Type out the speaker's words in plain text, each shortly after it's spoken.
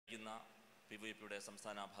ആയിരിക്കുന്ന PYPയുടെ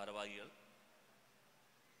സംസ്ഥാന ഭാരവാഹികൾ,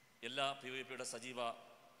 എല്ലാ PYPയുടെ സജീവ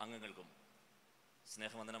അംഗങ്ങൾക്കും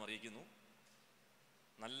സ്നേഹവന്ദനം അറിയിക്കുന്നു.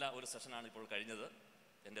 നല്ല ഒരു സെഷനാണ് ഇപ്പോൾ കഴിഞ്ഞത്.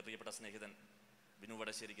 എൻ്റെ പ്രിയപ്പെട്ട സ്നേഹിതൻ ബിനു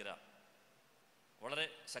വടശ്ശേരിക്കര വളരെ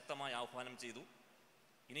ശക്തമായി ആഹ്വാനം ചെയ്തു.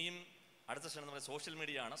 ഇനിയും അടുത്ത സെഷൻ നമ്മുടെ സോഷ്യൽ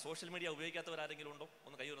മീഡിയ ആണ്. സോഷ്യൽ മീഡിയ ഉപയോഗിക്കാത്തവരാരെങ്കിലും ഉണ്ടോ?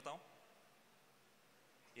 ഒന്ന് കൈ ഉയർത്താം.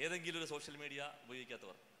 ഏതെങ്കിലും ഒരു സോഷ്യൽ മീഡിയ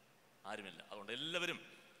ഉപയോഗിക്കാത്തവർ ആരുമില്ല. അതുകൊണ്ട് എല്ലാവരും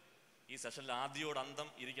ഈ സെഷനിൽ ആദ്യോട് അന്തം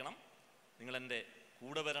ഇരിക്കണം. നിങ്ങളെൻ്റെ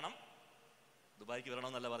കൂടെ വരണം. ദുബായിക്ക്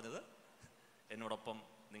വരണമെന്നല്ല പറഞ്ഞത്, എന്നോടൊപ്പം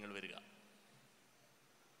നിങ്ങൾ വരിക.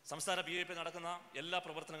 സംസ്ഥാന PYP നടക്കുന്ന എല്ലാ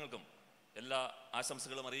പ്രവർത്തനങ്ങൾക്കും എല്ലാ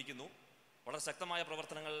ആശംസകളും അറിയിക്കുന്നു. വളരെ ശക്തമായ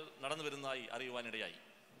പ്രവർത്തനങ്ങൾ നടന്നു വരുന്നതായി അറിയുവാനിടയായി.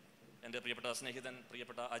 എൻ്റെ പ്രിയപ്പെട്ട സ്നേഹിതൻ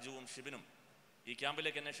പ്രിയപ്പെട്ട അജുവും ഷിബിനും ഈ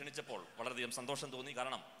ക്യാമ്പിലേക്ക് എന്നെ ക്ഷണിച്ചപ്പോൾ വളരെയധികം സന്തോഷം തോന്നി.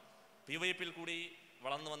 കാരണം PYPയിൽ കൂടി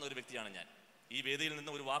വളർന്നു വന്ന ഒരു വ്യക്തിയാണ് ഞാൻ. ഈ വേദിയിൽ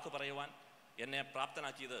നിന്ന് ഒരു വാക്ക് പറയുവാൻ എന്നെ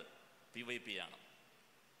പ്രാപ്തനാക്കിയത് PYP ആണ്.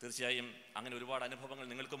 തീർച്ചയായും അങ്ങനെ ഒരുപാട് അനുഭവങ്ങൾ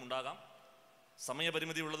നിങ്ങൾക്കും ഉണ്ടാകാം.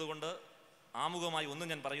 സമയപരിമിതി ഉള്ളതുകൊണ്ട് ആമുഖമായി ഒന്നും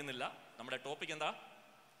ഞാൻ പറയുന്നില്ല. നമ്മുടെ ടോപ്പിക് എന്താ?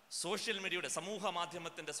 സോഷ്യൽ മീഡിയയുടെ, സമൂഹ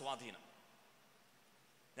മാധ്യമത്തിൻ്റെ സ്വാധീനം.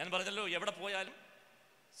 ഞാൻ പറഞ്ഞല്ലോ, എവിടെ പോയാലും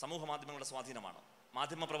സമൂഹ മാധ്യമങ്ങളുടെ സ്വാധീനമാണ്.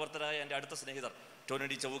 മാധ്യമപ്രവർത്തകരായ എൻ്റെ അടുത്ത സ്നേഹിതർ ടോണി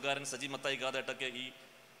ഡി ചൗകാരൻ, സജി മത്തായി ഗാദേട്ടൊക്കെ ഈ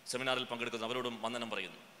സെമിനാറിൽ പങ്കെടുക്കുന്നു. അവരോടും വന്ദനം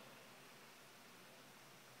പറയുന്നു.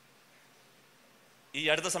 ഈ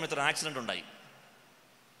അടുത്ത സമയത്ത് ഒരു ആക്സിഡൻ്റ് ഉണ്ടായി.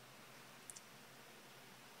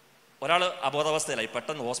 ഒരാൾ അബോധാവസ്ഥയിലായി,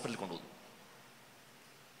 പെട്ടെന്ന് ഹോസ്പിറ്റലിൽ കൊണ്ടുവന്നു.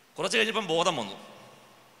 കുറച്ച് കഴിഞ്ഞപ്പം ബോധം വന്നു.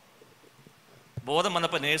 ബോധം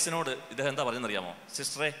വന്നപ്പോൾ നേഴ്സിനോട് ഇദ്ദേഹം എന്താ പറയുന്നറിയാമോ?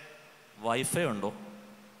 സിസ്റ്ററെ, വൈഫൈ ഉണ്ടോ?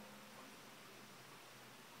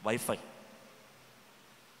 വൈഫൈ.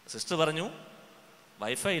 സിസ്റ്റർ പറഞ്ഞു,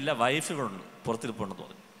 വൈഫൈ ഇല്ല, വൈഫുകളുണ്ട്, പുറത്തിരിപ്പുണ്ടെന്ന്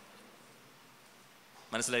പറഞ്ഞു.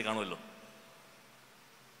 മനസ്സിലായി കാണുമല്ലോ.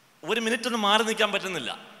 ഒരു മിനിറ്റ് ഒന്നും മാറി നിൽക്കാൻ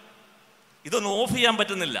പറ്റുന്നില്ല, ഇതൊന്നും ഓഫ് ചെയ്യാൻ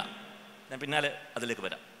പറ്റുന്നില്ല. ഞാൻ പിന്നാലെ അതിലേക്ക്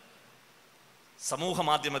വരാം. സമൂഹ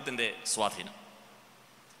മാധ്യമത്തിൻ്റെ സ്വാധീനം.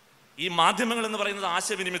 ഈ മാധ്യമങ്ങൾ എന്ന് പറയുന്നത്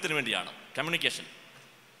ആശയവിനിമയത്തിന് വേണ്ടിയാണ്, കമ്മ്യൂണിക്കേഷൻ.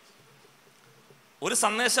 ഒരു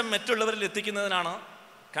സന്ദേശം മറ്റുള്ളവരിൽ എത്തിക്കുന്നതിനാണ്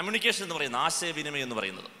കമ്മ്യൂണിക്കേഷൻ എന്ന് പറയുന്നത്, ആശയവിനിമയം എന്ന്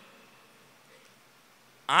പറയുന്നത്.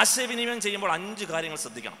 ആശയവിനിമയം ചെയ്യുമ്പോൾ 5 കാര്യങ്ങൾ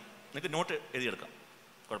ശ്രദ്ധിക്കണം. നിങ്ങൾക്ക് നോട്ട് എഴുതിയെടുക്കാം,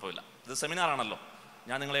 കുഴപ്പമില്ല. ഇത് സെമിനാറാണല്ലോ,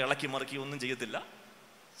 ഞാൻ നിങ്ങളെ ഇളക്കി മറക്കി ഒന്നും ചെയ്യത്തില്ല.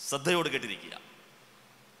 ശ്രദ്ധയോട് കേട്ടിരിക്കുക.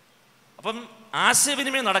 അപ്പം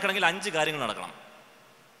ആശയവിനിമയം നടക്കണമെങ്കിൽ 5 കാര്യങ്ങൾ നടക്കണം.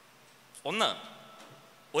 1,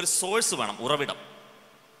 ഒരു സോഴ്സ് വേണം, ഉറവിടം.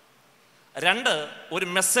 2, ഒരു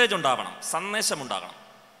മെസ്സേജ് ഉണ്ടാകണം, സന്ദേശം ഉണ്ടാകണം.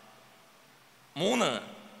 3,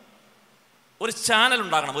 ഒരു ചാനൽ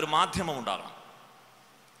ഉണ്ടാകണം, ഒരു മാധ്യമം ഉണ്ടാകണം.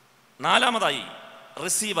 4,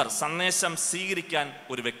 റിസീവർ, സന്ദേശം സ്വീകരിക്കാൻ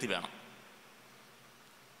ഒരു വ്യക്തി വേണം.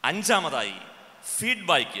 5,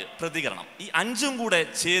 ഫീഡ്ബാക്ക്, പ്രതികരണം. ഈ 5ഉം കൂടെ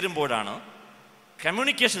ചേരുമ്പോഴാണ്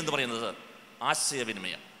കമ്മ്യൂണിക്കേഷൻ എന്ന് പറയുന്നത്,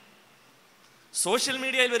 ആശയവിനിമയം. സോഷ്യൽ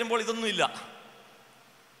മീഡിയയിൽ വരുമ്പോൾ ഇതൊന്നും ഇല്ല.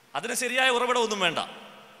 അതിന് ശരിയായ ഉറവിടമൊന്നും വേണ്ട.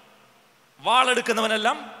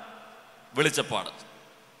 വാളെടുക്കുന്നവനെല്ലാം വെളിച്ചപ്പാട്.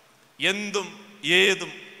 എന്തും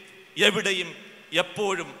ഏതും എവിടെയും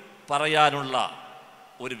എപ്പോഴും പറയാനുള്ള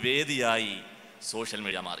ഒരു വേദിയായി സോഷ്യൽ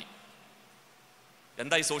മീഡിയ മാറി.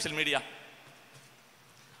 എന്തായി സോഷ്യൽ മീഡിയ?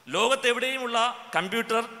 ലോകത്തെവിടെയുമുള്ള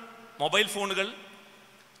കമ്പ്യൂട്ടർ, മൊബൈൽ ഫോണുകൾ,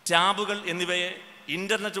 ടാബുകൾ എന്നിവയെ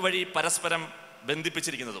ഇൻ്റർനെറ്റ് വഴി പരസ്പരം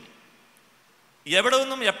ബന്ധിപ്പിച്ചിരിക്കുന്നതും എവിടെ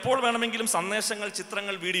നിന്നും എപ്പോൾ വേണമെങ്കിലും സന്ദേശങ്ങൾ,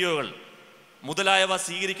 ചിത്രങ്ങൾ, വീഡിയോകൾ മുതലായവ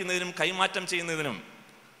സ്വീകരിക്കുന്നതിനും കൈമാറ്റം ചെയ്യുന്നതിനും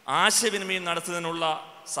ആശയവിനിമയം നടത്തുന്നതിനുള്ള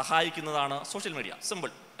സഹായിക്കുന്നതാണ് സോഷ്യൽ മീഡിയ. സിമ്പിൾ,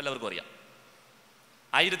 എല്ലാവർക്കും അറിയാം.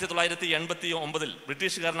 1989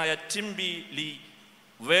 ബ്രിട്ടീഷുകാരനായ Tim B Lee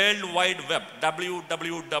world wide web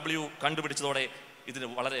WWW കണ്ടുപിടിച്ചതോടെ ഇതിന്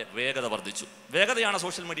വളരെ വേഗത വർദ്ധിച്ചു. വേഗതയാണ്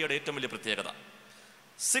സോഷ്യൽ മീഡിയയുടെ ഏറ്റവും വലിയ പ്രത്യേകത.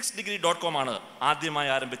 6degree.com ആണ് ആദ്യമായി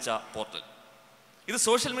ആരംഭിച്ച പോർട്ടൽ. ഇത്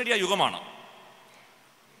സോഷ്യൽ മീഡിയ യുഗമാണ്.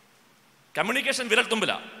 കമ്മ്യൂണിക്കേഷൻ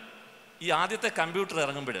വിരൽത്തുമ്പില. ഈ ആദ്യത്തെ കമ്പ്യൂട്ടർ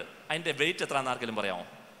ഇറങ്ങുമ്പോൾ അതിൻ്റെ വെയിറ്റ് എത്ര ആർക്കെങ്കിലും പറയാമോ?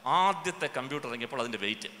 ആദ്യത്തെ കമ്പ്യൂട്ടർ ഇറങ്ങിയപ്പോൾ അതിൻ്റെ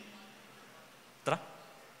വെയിറ്റ് എത്ര?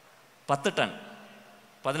 10 ടൺ,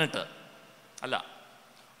 18 അല്ല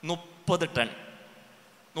 30 ടൺ,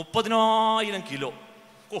 30,000 കിലോ.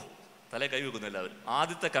 ഓ, തലേ കൈ വെക്കുന്നു എല്ലാവരും.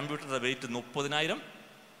 ആദ്യത്തെ കമ്പ്യൂട്ടറിൻ്റെ വെയിറ്റ് 30,000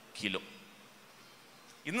 കിലോ.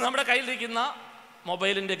 ഇന്ന് നമ്മുടെ കയ്യിലിരിക്കുന്ന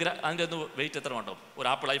മൊബൈലിൻ്റെ അതിൻ്റെ ഒന്ന് വെയിറ്റ് എത്ര ഉണ്ടോ? ഒരു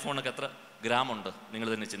ആപ്പിൾ ഐഫോണൊക്കെ എത്ര ഗ്രാമുണ്ട്? നിങ്ങൾ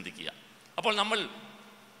തന്നെ ചിന്തിക്കുക. അപ്പോൾ നമ്മൾ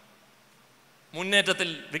മുന്നേറ്റത്തിൽ,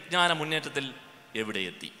 വിജ്ഞാന മുന്നേറ്റത്തിൽ എവിടെ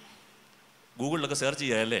എത്തി? ഗൂഗിളിലൊക്കെ സെർച്ച്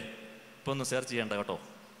ചെയ്യാമല്ലേ? ഇപ്പോൾ ഒന്ന് സെർച്ച് ചെയ്യേണ്ട കേട്ടോ.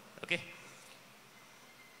 ഓക്കെ,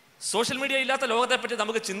 സോഷ്യൽ മീഡിയ ഇല്ലാത്ത ലോകത്തെപ്പറ്റി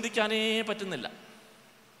നമുക്ക് ചിന്തിക്കാനേ പറ്റുന്നില്ല.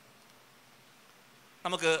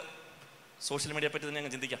 നമുക്ക് സോഷ്യൽ മീഡിയയെ പറ്റി തന്നെ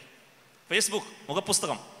അങ്ങ് ചിന്തിക്കാം. ഫേസ്ബുക്ക്,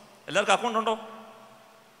 മുഖപുസ്തകം, എല്ലാവർക്കും അക്കൗണ്ട് ഉണ്ടോ?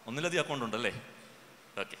 ഒന്നിലധികം അക്കൗണ്ട് ഉണ്ടല്ലേ?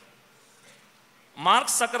 ഓക്കെ.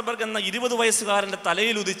 മാർക്ക് സക്കർബർഗ് എന്ന 20 വയസ്സുകാരൻ്റെ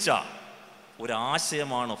തലയിൽ ഉദിച്ച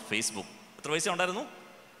ഒരാശയമാണ് ഫേസ്ബുക്ക്. എത്ര വയസ്സേ ഉണ്ടായിരുന്നു?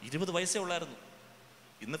 20 വയസ്സേ ഉള്ളായിരുന്നു.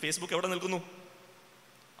 ഇന്ന് ഫേസ്ബുക്ക് എവിടെ നിൽക്കുന്നു?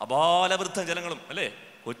 അപാലവൃദ്ധ ജനങ്ങളും അല്ലേ,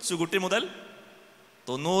 കൊച്ചുകുട്ടി മുതൽ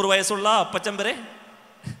 90 വയസ്സുള്ള അപ്പച്ചൻ വരെ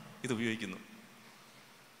ഇത് ഉപയോഗിക്കുന്നു.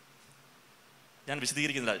 ഞാൻ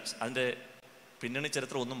വിശദീകരിക്കുന്നില്ല, അതിൻ്റെ പിന്നണി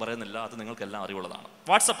ചരിത്രം ഒന്നും പറയുന്നില്ല, അത് നിങ്ങൾക്കെല്ലാം അറിവുള്ളതാണ്.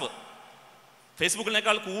 വാട്സപ്പ്,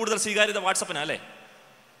 ഫേസ്ബുക്കിനേക്കാൾ കൂടുതൽ സ്വീകാര്യത വാട്സപ്പിനാ അല്ലേ?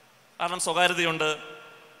 കാരണം സ്വകാര്യതയുണ്ട്,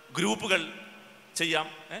 ഗ്രൂപ്പുകൾ ചെയ്യാം.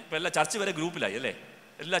 ഇപ്പം എല്ലാ ചർച്ച വരെ ഗ്രൂപ്പിലായി അല്ലേ?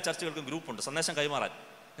 എല്ലാ ചർച്ചകൾക്കും ഗ്രൂപ്പുണ്ട് സന്ദേശം കൈമാറാൻ.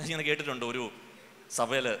 ഞാൻ ഇങ്ങനെ കേട്ടിട്ടുണ്ട്, ഒരു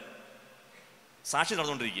സഭയിൽ സാക്ഷി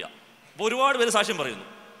നടന്നുകൊണ്ടിരിക്കുക. അപ്പോൾ ഒരുപാട് പേര് സാക്ഷ്യം പറയുന്നു.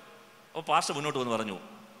 അപ്പോൾ പാസ്റ്റർ മുന്നോട്ട് വന്ന് പറഞ്ഞു,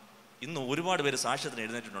 ഇന്ന് ഒരുപാട് പേര് സാക്ഷ്യത്തിന്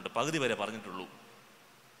എഴുന്നേറ്റിട്ടുണ്ട്, പകുതി വരെ പറഞ്ഞിട്ടുള്ളൂ,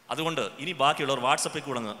 അതുകൊണ്ട് ഇനി ബാക്കിയുള്ളവർ വാട്സപ്പിൽ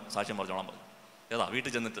കൂടെ അങ്ങ് സാക്ഷ്യം പറഞ്ഞോളാൻ പറഞ്ഞു. ഏതാ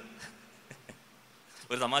വീട്ടിൽ ചെന്നിട്ട്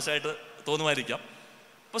ഒരു തമാശയായിട്ട് തോന്നുമായിരിക്കാം.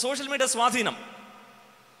 അപ്പോൾ സോഷ്യൽ മീഡിയ സ്വാധീനം,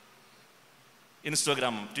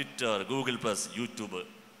 Instagram, Twitter, Google plus, YouTube,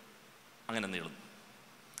 അങ്ങനെ നീളുന്നു.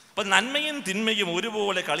 അപ്പം നന്മയും തിന്മയും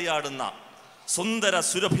ഒരുപോലെ കളിയാടുന്ന സുന്ദര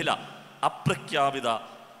സുരഭില അപ്രഖ്യാപിത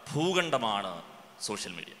ഭൂഖണ്ഡമാണ്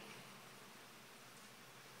സോഷ്യൽ മീഡിയ.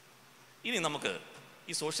 ഇനി നമുക്ക്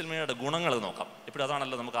ഈ സോഷ്യൽ മീഡിയയുടെ ഗുണങ്ങൾ നോക്കാം. എപ്പോഴും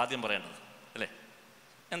അതാണല്ലോ നമുക്ക് ആദ്യം പറയേണ്ടത് അല്ലേ?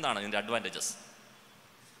 എന്താണ് ഇതിൻ്റെ അഡ്വാൻറ്റേജസ്?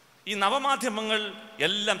 ഈ നവമാധ്യമങ്ങൾ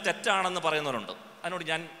എല്ലാം തെറ്റാണെന്ന് പറയുന്നവരുണ്ട്, അതിനോട്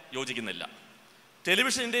ഞാൻ യോജിക്കുന്നില്ല.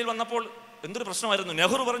 ടെലിവിഷൻ ഇന്ത്യയിൽ വന്നപ്പോൾ എന്തൊരു പ്രശ്നമായിരുന്നു.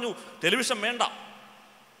 നെഹ്റു പറഞ്ഞു ടെലിവിഷൻ വേണ്ട.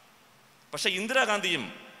 പക്ഷേ ഇന്ദിരാഗാന്ധിയും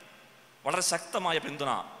വളരെ ശക്തമായ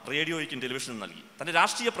പിന്തുണ റേഡിയോയ്ക്കും ടെലിവിഷനും നൽകി. തൻ്റെ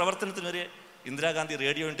രാഷ്ട്രീയ പ്രവർത്തനത്തിന് വരെ ഇന്ദിരാഗാന്ധി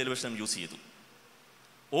റേഡിയോയും ടെലിവിഷനും യൂസ് ചെയ്തു.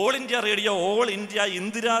 All India radio, all India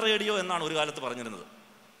Indira radio എന്നാണ് ഒരു കാലത്ത് പറഞ്ഞിരുന്നത്.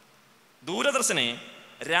 ദൂരദർശനെ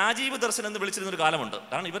രാജീവ് ദർശൻ എന്ന് വിളിച്ചിരുന്നൊരു കാലമുണ്ട്.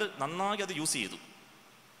 കാരണം ഇവർ നന്നായി അത് യൂസ് ചെയ്തു,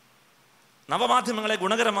 നവമാധ്യമങ്ങളെ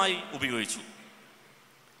ഗുണകരമായി ഉപയോഗിച്ചു.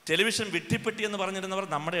 ടെലിവിഷൻ വിഡ്ഢിപ്പെട്ടി എന്ന് പറഞ്ഞിരുന്നവർ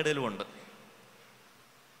നമ്മുടെ ഇടയിലുമുണ്ട്.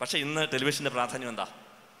 പക്ഷേ ഇന്ന് ടെലിവിഷൻ്റെ പ്രാധാന്യം എന്താ?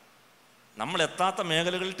 നമ്മൾ എത്താത്ത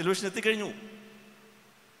മേഖലകളിൽ ടെലിവിഷൻ എത്തിക്കഴിഞ്ഞു.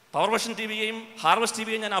 Power vision T വിയെയും harvest T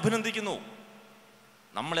വിയെയും ഞാൻ അഭിനന്ദിക്കുന്നു.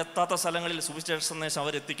 നമ്മളെത്താത്ത സ്ഥലങ്ങളിൽ സുവിശേഷ സന്ദേശം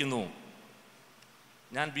അവരെത്തിക്കുന്നു.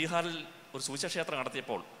 ഞാൻ ബീഹാറിൽ ഒരു സുവിശേഷ യാത്ര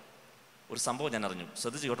നടത്തിയപ്പോൾ ഒരു സംഭവം ഞാൻ അറിഞ്ഞു.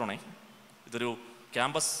 ശ്രദ്ധിച്ച് കേട്ടോണേ. ഇതൊരു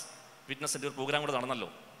ക്യാമ്പസ് വിറ്റ്നസിൻ്റെ ഒരു പ്രോഗ്രാം കൂടെ നടന്നല്ലോ.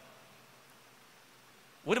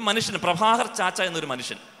 ഒരു മനുഷ്യന്, പ്രഭാകർ ചാച്ച എന്നൊരു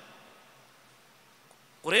മനുഷ്യൻ,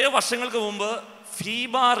 കുറേ വർഷങ്ങൾക്ക് മുമ്പ്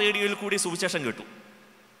ഫീബ റേഡിയോയിൽ കൂടി സുവിശേഷം കേട്ടു.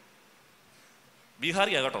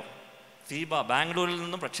 ബീഹാറിയാ കേട്ടോ, ഫീബ, ബാംഗ്ലൂരിൽ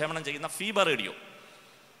നിന്നും പ്രക്ഷേപണം ചെയ്യുന്ന ഫീബ റേഡിയോ.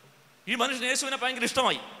 ഈ മനുഷ്യൻ യേശുവിനെ ഭയങ്കര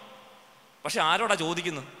ഇഷ്ടമായി. പക്ഷെ ആരോടാ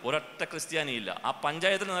ചോദിക്കുന്നത്? ഒരൊറ്റ ക്രിസ്ത്യാനിയില്ല. ആ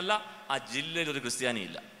പഞ്ചായത്തിനല്ല, ആ ജില്ലയിൽ ഒരു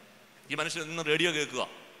ക്രിസ്ത്യാനിയില്ല. ഈ മനുഷ്യൻ ഇന്ന് റേഡിയോ കേൾക്കുക,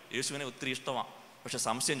 യേശുവിനെ ഒത്തിരി ഇഷ്ടമാണ്, പക്ഷെ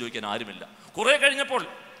സംശയം ചോദിക്കാൻ ആരുമില്ല. കുറേ കഴിഞ്ഞപ്പോൾ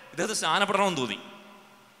ഇദ്ദേഹത്തെ സ്നാനപ്പെടണമെന്ന് തോന്നി.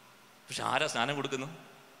 പക്ഷെ ആരാ സ്നാനം കൊടുക്കുന്നത്?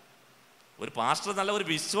 ഒരു പാസ്റ്റർ, നല്ല ഒരു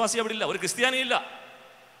വിശ്വാസി അവിടെ ഇല്ല, ഒരു ക്രിസ്ത്യാനിയില്ല.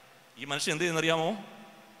 ഈ മനുഷ്യൻ എന്ത് ചെയ്യുന്നറിയാമോ?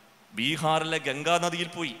 ബീഹാറിലെ ഗംഗാ നദിയിൽ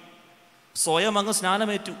പോയി സ്വയം അങ്ങ്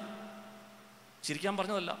സ്നാനമേറ്റു. ചിരിക്കാൻ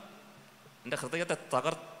പറഞ്ഞതല്ല, എൻ്റെ ഹൃദയത്തെ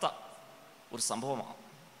തകർത്ത ഒരു സംഭവമാണ്.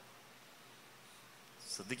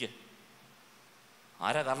 ശ്രദ്ധിക്കേ,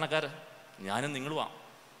 ആരാ കാരണക്കാര്? ഞാനും നിങ്ങളുമാണ്.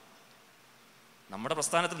 നമ്മുടെ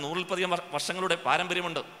പ്രസ്ഥാനത്തിൽ 100-ലധികം വർഷങ്ങളുടെ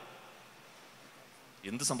പാരമ്പര്യമുണ്ട്.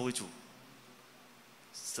 എന്ത് സംഭവിച്ചു?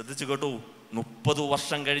 ശ്രദ്ധിച്ചു കേട്ടു. 30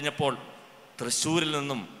 വർഷം കഴിഞ്ഞപ്പോൾ തൃശ്ശൂരിൽ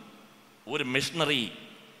നിന്നും ഒരു മിഷണറി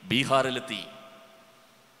ബീഹാറിലെത്തി.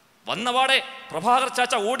 വന്നപാടെ പ്രഭാകർ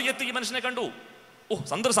ചാച്ച ഓടിയെത്തി ഈ മനുഷ്യനെ കണ്ടു. ഓ,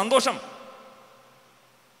 സന്തോഷം.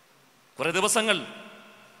 കുറെ ദിവസങ്ങൾ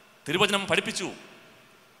തിരുവചനം പഠിപ്പിച്ചു.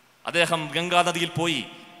 അദ്ദേഹം ഗംഗാനദിയിൽ പോയി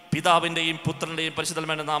പിതാവിൻ്റെയും പുത്രൻ്റെയും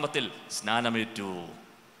പരിശുദ്ധമായ നാമത്തിൽ സ്നാനമേറ്റു.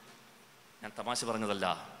 ഞാൻ തമാശ പറഞ്ഞതല്ല,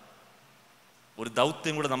 ഒരു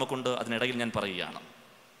ദൗത്യം കൂടെ നമുക്കുണ്ട്. അതിനിടയിൽ ഞാൻ പറയുകയാണ്,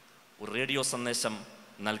 ഒരു റേഡിയോ സന്ദേശം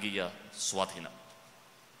നൽകിയ സ്വാധീനം.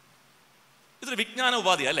 ഇതൊരു വിജ്ഞാന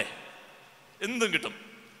ഉപാധി അല്ലേ? എന്തും കിട്ടും,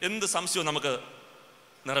 എന്ത് സംശയവും നമുക്ക്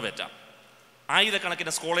നിറവേറ്റാം.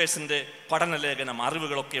 ആയിരക്കണക്കിന് സ്കോളേഴ്സിൻ്റെ പഠനലേഖനം,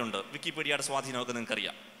 അറിവുകളൊക്കെ ഉണ്ട്. വിക്കിപീഡിയയുടെ സ്വാധീനമൊക്കെ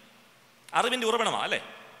നിങ്ങൾക്കറിയാം. അറിവിൻ്റെ ഉറവിടമാണ് അല്ലേ?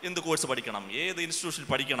 എന്ത് കോഴ്സ് പഠിക്കണം, ഏത് ഇൻസ്റ്റിറ്റ്യൂഷനിൽ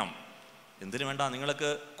പഠിക്കണം, എന്തിനു വേണ്ട നിങ്ങൾക്ക്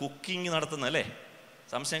കുക്കിംഗ് നടത്തുന്നത് അല്ലേ?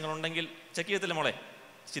 സംശയങ്ങളുണ്ടെങ്കിൽ ചെക്ക് ചെയ്യത്തില്ല മോളെ?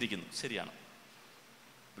 ചിരിക്കുന്നു, ശരിയാണ്.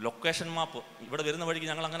 ലൊക്കേഷൻ മാപ്പ്, ഇവിടെ വരുന്ന വഴിക്ക്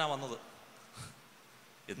ഞങ്ങൾ അങ്ങനെ വന്നത്.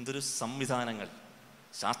 എന്തൊരു സംവിധാനങ്ങൾ,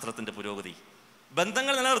 ശാസ്ത്രത്തിൻ്റെ പുരോഗതി.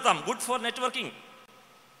 ബന്ധങ്ങൾ നിലനിർത്താം, ഗുഡ് ഫോർ നെറ്റ്വർക്കിംഗ്.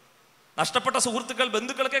 നഷ്ടപ്പെട്ട സുഹൃത്തുക്കൾ,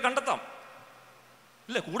 ബന്ധുക്കളൊക്കെ കണ്ടെത്താം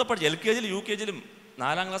ഇല്ലേ? കൂടെ പഠിച്ച LKG, UKG,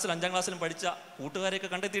 4ാം ക്ലാസ്സിലും 5ാം ക്ലാസ്സിലും പഠിച്ച കൂട്ടുകാരെയൊക്കെ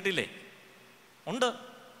കണ്ടെത്തിയിട്ടില്ലേ? ഉണ്ട്.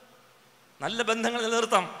 നല്ല ബന്ധങ്ങൾ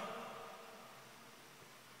നിലനിർത്താം.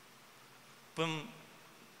 ഇപ്പം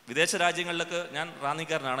വിദേശ രാജ്യങ്ങളിലൊക്കെ, ഞാൻ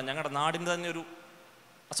റാന്നിക്കാരനാണ്, ഞങ്ങളുടെ നാടിൻ്റെ തന്നെ ഒരു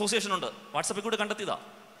അസോസിയേഷൻ ഉണ്ട്. വാട്സപ്പിൽ കൂടെ കണ്ടെത്തിയതാ.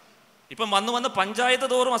 ഇപ്പം വന്ന് പഞ്ചായത്ത്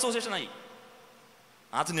തോറും അസോസിയേഷനായി.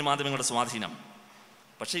 ആധുനിക മാധ്യമങ്ങളുടെ സ്വാധീനം.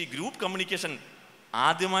 പക്ഷേ ഈ ഗ്രൂപ്പ് കമ്മ്യൂണിക്കേഷൻ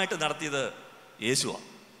ആദ്യമായിട്ട് നടത്തിയത് യേശുവാണ്.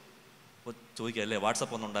 അപ്പോൾ ചോദിക്കുക അല്ലേ,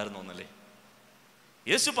 വാട്സപ്പ് ഒന്നും ഉണ്ടായിരുന്നു ഒന്നല്ലേ?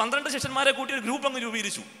 യേശു 12 ശിഷ്യന്മാരെ കൂട്ടി ഒരു ഗ്രൂപ്പ് അങ്ങ്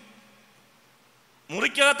രൂപീകരിച്ചു.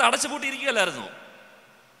 മുറിക്കകത്ത് അടച്ചുപൂട്ടിയിരിക്കുകയല്ലായിരുന്നു.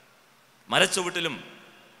 മരച്ചുവട്ടിലും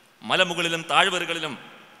മലമുകളിലും താഴ്വരകളിലും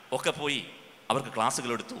ഒക്കെ പോയി അവർക്ക്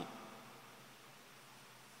ക്ലാസ്സുകൾ എടുത്തു.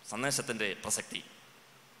 സന്ദേശത്തിൻ്റെ പ്രസക്തി,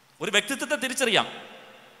 ഒരു വ്യക്തിത്വത്തെ തിരിച്ചറിയാം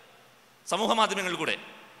സമൂഹ മാധ്യമങ്ങളിലൂടെ.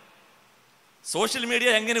 സോഷ്യൽ മീഡിയ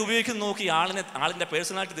എങ്ങനെ ഉപയോഗിക്കുന്നു നോക്കി ആളിൻ്റെ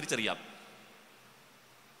പേഴ്സണാലിറ്റി തിരിച്ചറിയാം.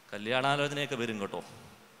 കല്യാണാലോചനയൊക്കെ വരും കേട്ടോ.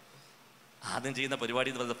 ആദ്യം ചെയ്യുന്ന പരിപാടി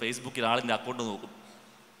എന്ന് പറയുന്നത് ഫേസ്ബുക്കിൽ ആളിൻ്റെ അക്കൗണ്ട് നോക്കും.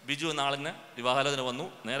 ബിജു എന്ന ആളിന് വിവാഹാലോചന വന്നു,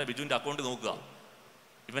 നേരെ ബിജുവിൻ്റെ അക്കൗണ്ട് നോക്കുക.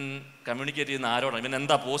 ഇവൻ കമ്മ്യൂണിക്കേറ്റ് ചെയ്യുന്ന ആരോടാണ്, ഇവൻ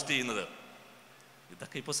എന്താ പോസ്റ്റ് ചെയ്യുന്നത്,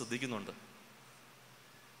 ഇതൊക്കെ ഇപ്പോൾ ശ്രദ്ധിക്കുന്നുണ്ട്.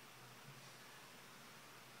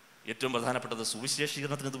 ഏറ്റവും പ്രധാനപ്പെട്ടത്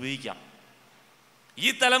സുവിശേഷീകരണത്തിന് ഇത് ഉപയോഗിക്കാം. ഈ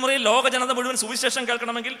തലമുറയിൽ ലോക ജനത മുഴുവൻ സുവിശേഷം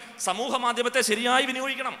കേൾക്കണമെങ്കിൽ സമൂഹ മാധ്യമത്തെ ശരിയായി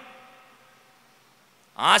വിനിയോഗിക്കണം.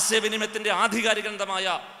 ആശയവിനിമയത്തിന്റെ ആധികാരികമായ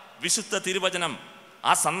വിശുദ്ധ തിരുവചനം,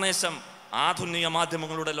 ആ സന്ദേശം ആധുനിക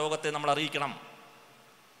മാധ്യമങ്ങളുടെ ലോകത്തെ നമ്മൾ അറിയിക്കണം.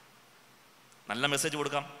 നല്ല മെസ്സേജ്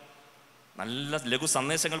കൊടുക്കാം, നല്ല ലഘു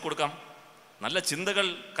സന്ദേശങ്ങൾ കൊടുക്കാം, നല്ല ചിന്തകൾ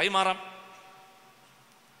കൈമാറാം,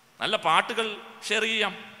 നല്ല പാട്ടുകൾ ഷെയർ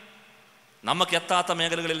ചെയ്യാം. നമുക്ക് എത്താത്ത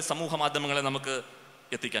മേഖലകളിൽ സമൂഹ മാധ്യമങ്ങളെ നമുക്ക്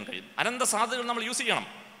എത്തിക്കാൻ കഴിയും. അനന്ത സാധ്യതകൾ നമ്മൾ യൂസ് ചെയ്യണം.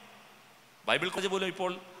 ബൈബിൾ കോളേജ് പോലും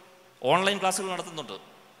ഇപ്പോൾ ഓൺലൈൻ ക്ലാസ്സുകൾ നടത്തുന്നുണ്ട്.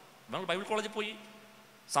 നമ്മൾ ബൈബിൾ കോളേജിൽ പോയി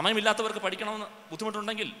സമയമില്ലാത്തവർക്ക് പഠിക്കണമെന്ന്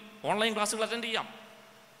ബുദ്ധിമുട്ടുണ്ടെങ്കിൽ ഓൺലൈൻ ക്ലാസ്സുകൾ അറ്റൻഡ് ചെയ്യാം.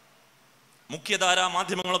 മുഖ്യധാരാ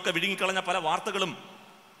മാധ്യമങ്ങളൊക്കെ വിഴുങ്ങിക്കളഞ്ഞ പല വാർത്തകളും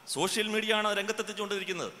സോഷ്യൽ മീഡിയയാണ്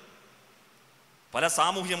രംഗത്തെത്തിച്ചുകൊണ്ടിരിക്കുന്നത്. പല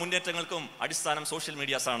സാമൂഹ്യ മുന്നേറ്റങ്ങൾക്കും അടിസ്ഥാനം സോഷ്യൽ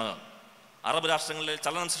മീഡിയാസാണ്. അറബ് രാഷ്ട്രങ്ങളിൽ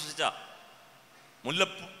ചലനം സൃഷ്ടിച്ച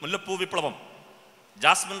മുല്ലപ്പൂ വിപ്ലവം,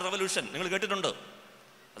 ജാസ്മിൻ റവല്യൂഷൻ നിങ്ങൾ കേട്ടിട്ടുണ്ട്.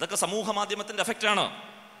 അതൊക്കെ സമൂഹ മാധ്യമത്തിൻ്റെ എഫക്റ്റാണ്.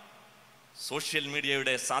 സോഷ്യൽ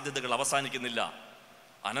മീഡിയയുടെ സാധ്യതകൾ അവസാനിക്കുന്നില്ല.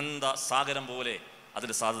 അനന്ത സാഗരം പോലെ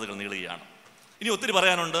അതിൻ്റെ സാധ്യതകൾ നീളുകയാണ്. ഇനി ഒത്തിരി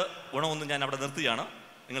പറയാനുണ്ട്. ഗുണമൊന്നും ഞാൻ അവിടെ നിർത്തുകയാണ്.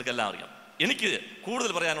 നിങ്ങൾക്കെല്ലാം അറിയാം. എനിക്ക്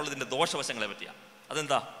കൂടുതൽ പറയാനുള്ളതിൻ്റെ ദോഷവശങ്ങളെ പറ്റിയാണ്.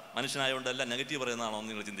 അതെന്താ, മനുഷ്യനായതുകൊണ്ട് എല്ലാം നെഗറ്റീവ് പറയുന്നതാണോ എന്ന്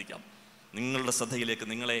നിങ്ങൾ ചിന്തിക്കാം. നിങ്ങളുടെ ശ്രദ്ധയിലേക്ക്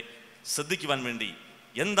നിങ്ങളെ ശ്രദ്ധിക്കുവാൻ വേണ്ടി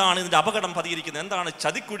എന്താണ് ഇതിൻ്റെ അപകടം പതിയിരിക്കുന്നത്, എന്താണ്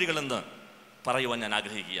ചതിക്കുഴികളെന്ന് പറയുവാൻ ഞാൻ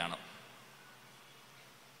ആഗ്രഹിക്കുകയാണ്.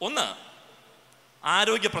 ഒന്ന്,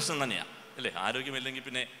 ആരോഗ്യ പ്രശ്നം തന്നെയാണ് അല്ലേ. ആരോഗ്യമില്ലെങ്കിൽ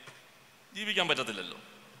പിന്നെ ജീവിക്കാൻ പറ്റത്തില്ലല്ലോ.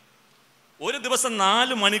 ഒരു ദിവസം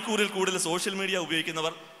 4 മണിക്കൂറിൽ കൂടുതൽ സോഷ്യൽ മീഡിയ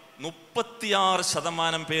ഉപയോഗിക്കുന്നവർ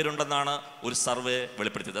 36% പേരുണ്ടെന്നാണ് ഒരു സർവേ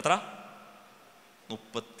വെളിപ്പെടുത്തിയത്. എത്ര?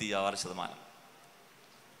 36%.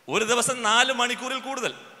 ഒരു ദിവസം 4 മണിക്കൂറിൽ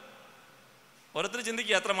കൂടുതൽ. ഓരോരുത്തർ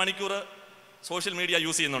ചിന്തിക്കുക എത്ര മണിക്കൂർ സോഷ്യൽ മീഡിയ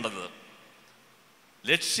യൂസ് ചെയ്യുന്നുണ്ടെന്നത്.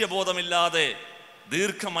 ലക്ഷ്യബോധമില്ലാതെ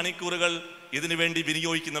ദീർഘമണിക്കൂറുകൾ ഇതിനു വേണ്ടി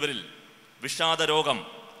വിനിയോഗിക്കുന്നവരിൽ വിഷാദ രോഗം,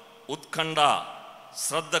 ഉത്കണ്ഠ,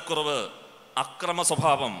 ശ്രദ്ധക്കുറവ്, അക്രമ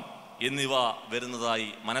സ്വഭാവം എന്നിവ വരുന്നതായി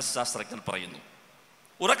മനഃശാസ്ത്രജ്ഞർ പറയുന്നു.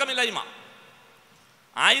 ഉറക്കമില്ലായ്മ.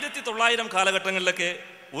 1900 കാലഘട്ടങ്ങളിലൊക്കെ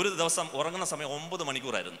ഒരു ദിവസം ഉറങ്ങുന്ന സമയം 9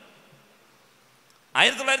 മണിക്കൂറായിരുന്നു.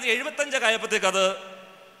 1975 ആയപ്പോഴത്തേക്ക് അത്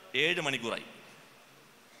 7 മണിക്കൂറായി.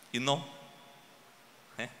 ഇന്നോ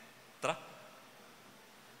എത്ര?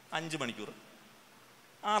 5 മണിക്കൂർ,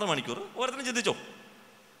 6 മണിക്കൂർ. ഓരോരുത്തരും ചിന്തിച്ചോ.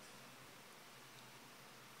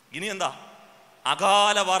 ഇനി എന്താ?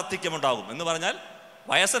 അകാല വാർദ്ധക്യമുണ്ടാകും എന്ന് പറഞ്ഞാൽ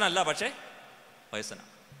വയസ്സനല്ല, പക്ഷേ വയസ്സന.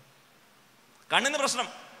 കണ്ണിന് പ്രശ്നം,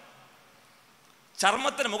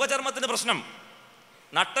 ചർമ്മത്തിന്, മുഖചർമ്മത്തിന് പ്രശ്നം,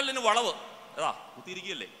 നട്ടലിന് വളവ്, ഏതാ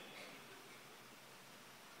കുത്തിയിരിക്കുകയല്ലേ.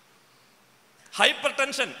 ഹൈപ്പർ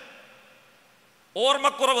ടെൻഷൻ,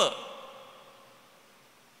 ഓർമ്മക്കുറവ്,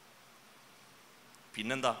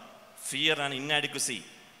 പിന്നെന്താ? ഫിയർ ആൻഡ് ഇന്നാഡിക്വസി,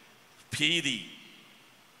 ഭീതി,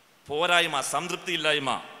 പോരായ്മ,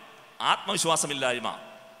 സംതൃപ്തിയില്ലായ്മ, ആത്മവിശ്വാസമില്ലായ്മ,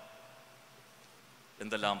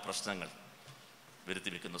 എന്തെല്ലാം പ്രശ്നങ്ങൾ വരുത്തി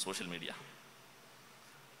വെക്കുന്നു സോഷ്യൽ മീഡിയ.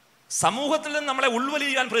 സമൂഹത്തിൽ നിന്ന് നമ്മളെ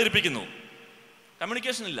ഉൾവലിയാൻ പ്രേരിപ്പിക്കുന്നു.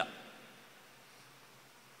 കമ്മ്യൂണിക്കേഷൻ ഇല്ല.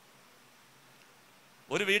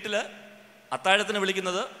 ഒരു വീട്ടിൽ അത്താഴത്തിന്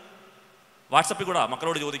വിളിക്കുന്നത് വാട്സപ്പിൽ കൂടാ.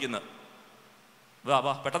 മക്കളോട് ചോദിക്കുന്നത്, വാ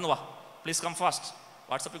വാ പെട്ടെന്ന് വാ, പ്ലീസ് കം ഫാസ്റ്റ്,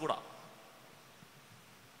 വാട്സപ്പിൽ കൂടാ.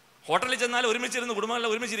 ഹോട്ടലിൽ ചെന്നാൽ ഒരുമിച്ചിരുന്ന്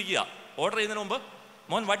കുടുംബങ്ങളെല്ലാം ഒരുമിച്ചിരിക്കുക. ഓർഡർ ചെയ്യുന്നതിന് മുമ്പ്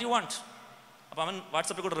മോൻ വാട്ട് യു വാണ്ട്, അപ്പം അവൻ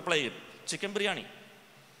വാട്സപ്പിൽ കൂടെ റിപ്ലൈ ചെയ്യും, ചിക്കൻ ബിരിയാണി.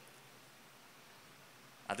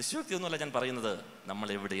 അതിശയോക്തിയൊന്നുമല്ല ഞാൻ പറയുന്നത്, നമ്മൾ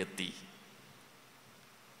എവിടെ എത്തി.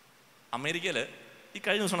 അമേരിക്കയിൽ ഈ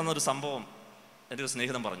കഴിഞ്ഞ ദിവസം നടന്നൊരു സംഭവം എൻ്റെ ഒരു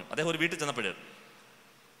സ്നേഹിതൻ പറഞ്ഞു. അദ്ദേഹം ഒരു വീട്ടിൽ ചെന്നപ്പോൾ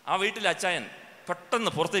ആ വീട്ടിലെ അച്ചായൻ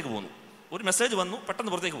പെട്ടെന്ന് പുറത്തേക്ക് പോന്നു. ഒരു മെസ്സേജ് വന്നു,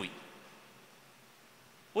 പെട്ടെന്ന് പുറത്തേക്ക് പോയി.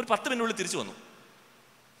 ഒരു 10 മിനിറ്റിനുള്ളിൽ തിരിച്ചു വന്നു.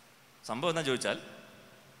 സംഭവം എന്താ ചോദിച്ചാൽ,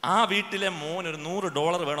 ആ വീട്ടിലെ മോൻ ഒരു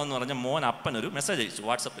 $100 വേണമെന്ന് പറഞ്ഞ മോൻ അപ്പനൊരു മെസ്സേജ് അയച്ചു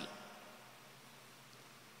വാട്സപ്പിൽ.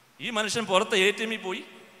 ഈ മനുഷ്യൻ പുറത്ത് ATM പോയി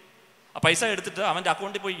ആ പൈസ എടുത്തിട്ട് അവൻ്റെ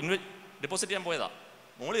അക്കൗണ്ടിൽ പോയി ഡെപ്പോസിറ്റ് ചെയ്യാൻ പോയതാ.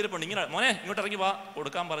 മോളിൽ ഇരിപ്പുണ്ട്. ഇങ്ങനെ മോനെ ഇങ്ങോട്ട് ഇറങ്ങി വാ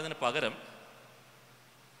കൊടുക്കാൻ പറഞ്ഞതിന് പകരം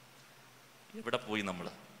എവിടെ പോയി?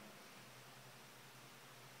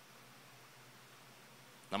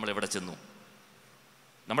 നമ്മൾ എവിടെ ചെന്നു?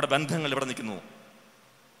 നമ്മുടെ ബന്ധങ്ങൾ എവിടെ നിൽക്കുന്നു?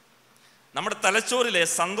 നമ്മുടെ തലച്ചോറിലെ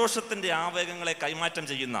സന്തോഷത്തിൻ്റെ ആവേഗങ്ങളെ കൈമാറ്റം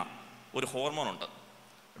ചെയ്യുന്ന ഒരു ഹോർമോണുണ്ട്,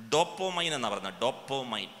 ഡോപ്പോമൈൻ എന്നാ പറയുന്നത്.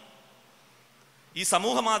 ഡോപ്പോമൈൻ. ഈ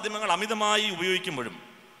സമൂഹ മാധ്യമങ്ങൾ അമിതമായി ഉപയോഗിക്കുമ്പോഴും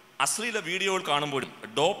അശ്ലീല വീഡിയോകൾ കാണുമ്പോഴും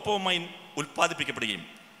ഡോപ്പോമൈൻ ഉൽപ്പാദിപ്പിക്കപ്പെടുകയും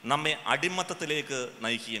നമ്മെ അടിമത്തത്തിലേക്ക്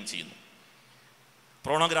നയിക്കുകയും ചെയ്യുന്നു.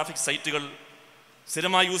 പോർണോഗ്രാഫിക് സൈറ്റുകൾ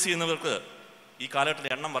സ്ഥിരമായി യൂസ് ചെയ്യുന്നവർക്ക് ഈ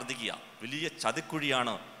കാലഘട്ടത്തിൽ എണ്ണം വർദ്ധിക്കുക വലിയ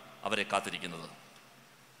ചതിക്കുഴിയാണ് അവരെ കാത്തിരിക്കുന്നത്.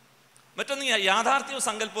 മറ്റൊന്ന്, യാഥാർത്ഥ്യവും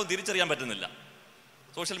സങ്കല്പവും തിരിച്ചറിയാൻ പറ്റുന്നില്ല.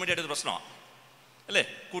 സോഷ്യൽ മീഡിയയുടെ ഒരു പ്രശ്നമാണ് അല്ലേ?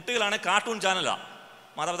 കുട്ടികളാണ് കാർട്ടൂൺ ചാനലാ.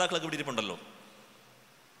 മാതാപിതാക്കളൊക്കെ ഇവിടെ ഇരിപ്പുണ്ടല്ലോ.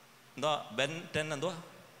 എന്താ ബെൻ 10 എന്തുവാ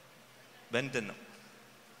ബെൻ 10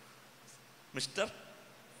 മിസ്റ്റർ.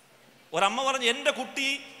 ഒരമ്മ പറഞ്ഞു എൻ്റെ കുട്ടി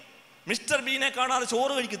മിസ്റ്റർ ബീനെ കാണാതെ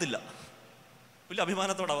ചോറ് കഴിക്കത്തില്ല. വലിയ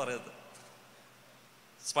അഭിമാനത്തോടെ പറയുന്നത്.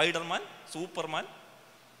 സ്പൈഡർമാൻ, സൂപ്പർമാൻ,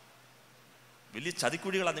 വലിയ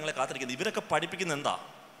ചതിക്കുഴികളാണ് നിങ്ങളെ കാത്തിരിക്കുന്നത്. ഇവരൊക്കെ പഠിപ്പിക്കുന്നത് എന്താ?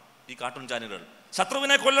 ഈ കാർട്ടൂൺ ചാനലുകൾ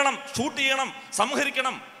ശത്രുവിനെ കൊല്ലണം, ഷൂട്ട് ചെയ്യണം,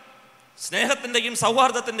 സംഹരിക്കണം. സ്നേഹത്തിൻ്റെയും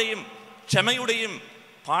സൗഹാർദ്ദത്തിൻ്റെയും ക്ഷമയുടെയും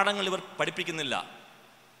പാഠങ്ങൾ ഇവർ പഠിപ്പിക്കുന്നില്ല.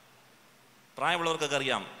 പ്രായമുള്ളവർക്കൊക്കെ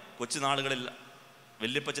അറിയാം, കൊച്ചുനാളുകളിൽ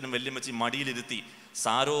വല്യപ്പച്ചനും വല്യമ്മച്ചി മടിയിലിരുത്തി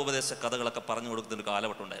സാരോപദേശ കഥകളൊക്കെ പറഞ്ഞു കൊടുക്കുന്ന ഒരു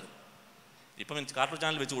കാലഘട്ടം ഉണ്ടായിരുന്നു. ഇപ്പം കാർട്ടൂൺ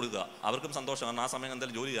ചാനൽ വെച്ച് കൊടുക്കുക, അവർക്കും സന്തോഷം, കാരണം ആ സമയം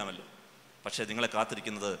എന്തായാലും ജോലി ചെയ്യാമല്ലോ. പക്ഷേ നിങ്ങളെ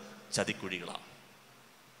കാത്തിരിക്കുന്നത് ചതിക്കുഴികളാണ്.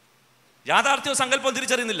 യാഥാർത്ഥ്യവും സങ്കല്പവും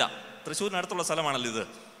തിരിച്ചറിയുന്നില്ല. തൃശ്ശൂരിനടുത്തുള്ള സ്ഥലമാണല്ലോ ഇത്.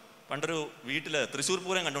 പണ്ടൊരു വീട്ടിൽ തൃശ്ശൂർ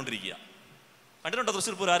പൂരം കണ്ടുകൊണ്ടിരിക്കുക. കണ്ടിട്ടുണ്ടോ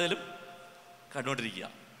തൃശ്ശൂർ പൂരം? ആരെങ്കിലും കണ്ടുകൊണ്ടിരിക്കുക.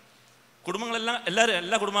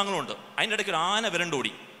 എല്ലാ കുടുംബാംഗങ്ങളും ഉണ്ട്. അതിൻ്റെ ഇടയ്ക്ക് ഒരു ആന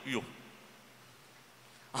വിരണ്ടോടി. അയ്യോ,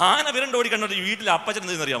 ആന വിരണ്ടോടി കണ്ടോണ്ട് ഈ വീട്ടിലെ അപ്പച്ചൻ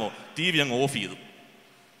എന്തെന്നറിയാമോ? TV അങ്ങ് ഓഫ് ചെയ്തു.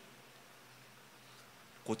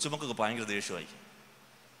 കൊച്ചുമക്കൾക്ക് ഭയങ്കര ദേഷ്യമായി.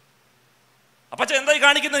 അപ്പച്ചൻ എന്തായി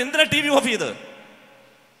കാണിക്കുന്നത്? എന്തിനാ TV ഓഫ് ചെയ്ത്?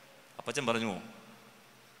 അപ്പച്ചൻ പറഞ്ഞു,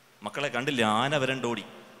 മക്കളെ കണ്ടില്ലേ, ആന വിരണ്ടോടി.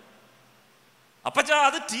 അപ്പച്ച,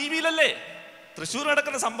 അത് TV-യിലല്ലേ തൃശ്ശൂർ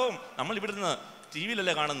നടക്കുന്ന സംഭവം, നമ്മൾ ഇവിടുന്ന്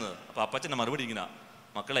TV-യിലല്ലേ കാണുന്നത്. അപ്പൊ അപ്പച്ചൻ്റെ മറുപടി ഇങ്ങനെ,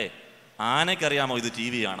 മക്കളെ ആനയ്ക്കറിയാമോ ഇത്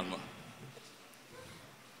TV ആണെന്ന്?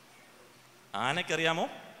 ആനയ്ക്കറിയാമോ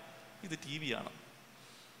ഇത് TV ആണ്?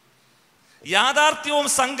 യാഥാർത്ഥ്യവും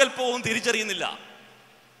സങ്കല്പവും തിരിച്ചറിയുന്നില്ല.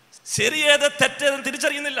 ശരിയേത് തെറ്റേതെന്ന്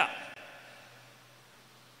തിരിച്ചറിയുന്നില്ല.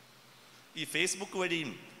 ഈ ഫേസ്ബുക്ക്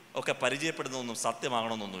വഴിയും ഒക്കെ പരിചയപ്പെടുന്നതൊന്നും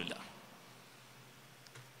സത്യമാകണമെന്നൊന്നുമില്ല.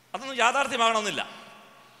 അതൊന്നും യാഥാർത്ഥ്യമാകണമെന്നില്ല.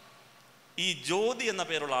 ഈ ജ്യോതി എന്ന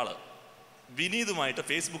പേരുള്ള ആള് വിനീതുമായിട്ട്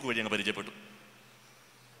ഫേസ്ബുക്ക് വഴി അങ്ങ് പരിചയപ്പെട്ടു.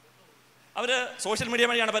 അവര് സോഷ്യൽ മീഡിയ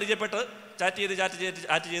വഴിയാണ് പരിചയപ്പെട്ട്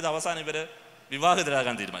ചാറ്റ് ചെയ്ത് അവസാനം ഇവര്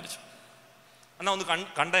വിവാഹിതരാകാൻ തീരുമാനിച്ചു. എന്നാ ഒന്ന്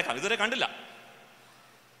കണ്ടേക്കാം. ഇതുവരെ കണ്ടില്ല.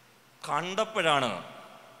 കണ്ടപ്പോഴാണ്,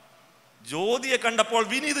 ജ്യോതിയെ കണ്ടപ്പോൾ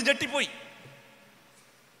വിനീത് ഞെട്ടിപ്പോയി.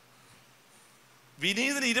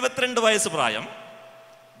 വിനീതിന് 22 വയസ്സ് പ്രായം,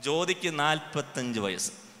 ജ്യോതിക്ക് 45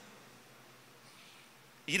 വയസ്സ്.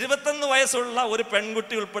 21 വയസ്സുള്ള ഒരു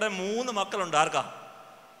പെൺകുട്ടി ഉൾപ്പെടെ 3 മക്കളുണ്ട്. ആർക്കാ?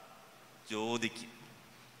 ജ്യോതിക്ക്.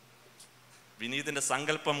 വിനീതിന്റെ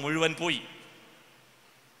സങ്കല്പം മുഴുവൻ പോയി.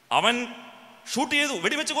 അവൻ ഷൂട്ട് ചെയ്തു,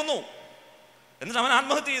 വെടിവെച്ച് കൊന്നു. എന്നിട്ട് അവൻ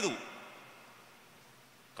ആത്മഹത്യ ചെയ്തു.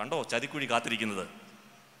 കണ്ടോ ചതിക്കുഴി കാത്തിരിക്കുന്നത്?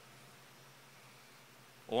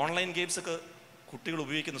 ഓൺലൈൻ ഗെയിംസ് ഒക്കെ കുട്ടികൾ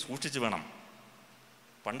ഉപയോഗിക്കുന്നത് സൂക്ഷിച്ച് വേണം.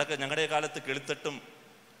 പണ്ടൊക്കെ ഞങ്ങളുടെ കാലത്ത് കിളിത്തട്ടും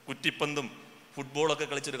കുറ്റിപ്പന്തും ഫുട്ബോളൊക്കെ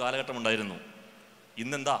കളിച്ചൊരു കാലഘട്ടം ഉണ്ടായിരുന്നു.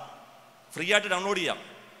 ഇന്നെന്താ? ഫ്രീ ആയിട്ട് ഡൗൺലോഡ് ചെയ്യാം.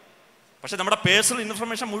 പക്ഷെ നമ്മുടെ പേഴ്സണൽ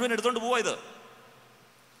ഇൻഫർമേഷൻ മുഴുവൻ എടുത്തുകൊണ്ട് പോവാ. ഇത്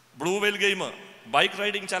blue whale game, bike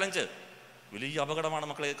riding challenge, വലിയ അപകടമാണ്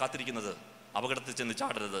മക്കളെ കാത്തിരിക്കുന്നത്. അപകടത്തിൽ ചെന്ന്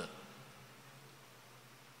ചാടരുത്.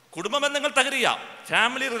 കുടുംബ ബന്ധങ്ങൾ തകരുക,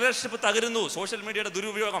 ഫാമിലി റിലേഷൻഷിപ്പ് തകരുന്നു. സോഷ്യൽ മീഡിയയുടെ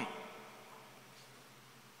ദുരുപയോഗം.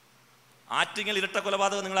 ആറ്റിങ്ങൽ ഇരട്ട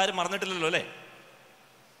കൊലപാതകം നിങ്ങളാരും മറന്നിട്ടില്ലല്ലോ അല്ലേ?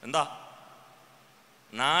 എന്താ?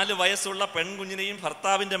 4 വയസ്സുള്ള പെൺകുഞ്ഞിനെയും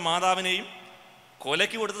ഭർത്താവിൻ്റെ മാതാവിനെയും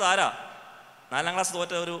കൊലയ്ക്ക് കൊടുത്തത് ആരാ? 4ാം ക്ലാസ്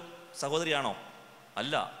തോറ്റ ഒരു സഹോദരിയാണോ?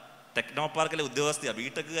 അല്ല, ടെക്നോ പാർക്കിലെ ഉദ്യോഗസ്ഥയാ,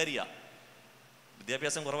 ബിടെക്കുകാരിയാ.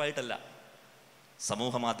 വിദ്യാഭ്യാസം കുറവായിട്ടല്ല.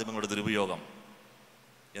 സമൂഹ മാധ്യമങ്ങളുടെ ദുരുപയോഗം.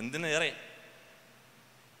 എന്തിനേറെ,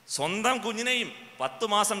 സ്വന്തം കുഞ്ഞിനെയും 10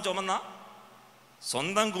 മാസം ചുമന്ന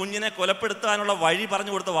സ്വന്തം കുഞ്ഞിനെ കൊലപ്പെടുത്താനുള്ള വഴി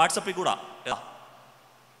പറഞ്ഞു കൊടുത്ത വാട്സപ്പിൽ കൂടാ.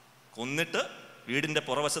 കൊന്നിട്ട് വീടിൻ്റെ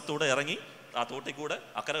പുറവശത്തൂടെ ഇറങ്ങി ആ തോട്ടിൽ കൂടെ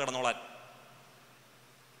അക്കരെ കടന്നോളാൻ.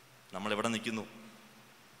 നമ്മൾ എവിടെ നിൽക്കുന്നു?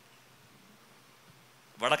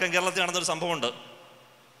 വടക്കൻ കേരളത്തിൽ നടന്നൊരു സംഭവമുണ്ട്.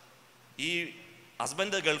 ഈ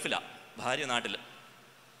ഹസ്ബൻഡ് ഗൾഫിലാണ്, ഭാര്യ നാട്ടിൽ.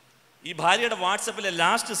 ഈ ഭാര്യയുടെ വാട്സപ്പിലെ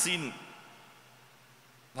ലാസ്റ്റ് സീൻ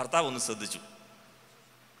ഭർത്താവ് ഒന്ന് ശ്രദ്ധിച്ചു.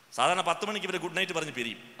 സാധാരണ 10 മണിക്ക് ഇവർ ഗുഡ് നൈറ്റ് പറഞ്ഞ്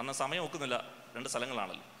പിരിയും. അന്ന് സമയം ഒക്കുന്നില്ല, 2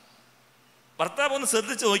 സ്ഥലങ്ങളാണല്ലോ. ഭർത്താവ് ഒന്ന്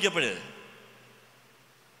ശ്രദ്ധിച്ച് നോക്കിയപ്പോൾ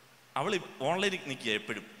അവൾ ഓൺലൈനിൽ നിൽക്കുക.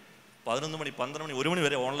 എപ്പോഴും 11 മണി 12 മണി 1 മണി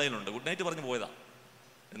വരെ ഓൺലൈനുണ്ട്. ഗുഡ് നൈറ്റ് പറഞ്ഞ് പോയതാ.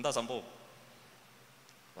 എന്താ സംഭവം?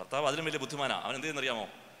 ഭർത്താവ് അതിലും വലിയ ബുദ്ധിമാനാണ്. അവൻ എന്ത് ചെയ്യുന്നറിയാമോ?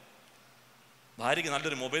 ഭാര്യയ്ക്ക്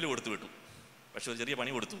നല്ലൊരു മൊബൈൽ കൊടുത്തു വിട്ടു. പക്ഷെ ഒരു ചെറിയ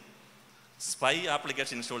പണി കൊടുത്തു. സ്പൈ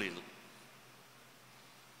ആപ്ലിക്കേഷൻ ഇൻസ്റ്റാൾ ചെയ്തു.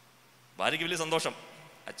 ഭാര്യയ്ക്ക് വലിയ സന്തോഷം.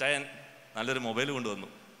 അച്ചായൻ നല്ലൊരു മൊബൈൽ കൊണ്ടുവന്നു.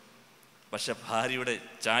 പക്ഷെ ഭാര്യയുടെ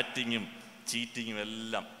ചാറ്റിങ്ങും ചീറ്റിങ്ങും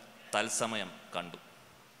എല്ലാം തത്സമയം കണ്ടു.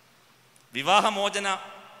 വിവാഹമോചന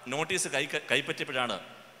നോട്ടീസ് കൈപ്പറ്റിയപ്പോഴാണ്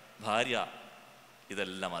ഭാര്യ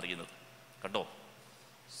ഇതെല്ലാം അറിയുന്നത്. കണ്ടോ,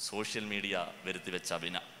 സോഷ്യൽ മീഡിയ വരുത്തി വെച്ച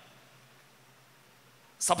വിന.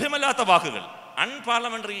 സഭ്യമല്ലാത്ത വാക്കുകൾ,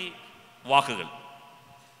 അൺപാർലമെന്ററി വാക്കുകൾ.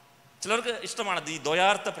 ചിലർക്ക് ഇഷ്ടമാണ് ഈ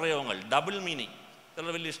ദ്വയാർത്ഥ പ്രയോഗങ്ങൾ, ഡബിൾ മീനിങ്.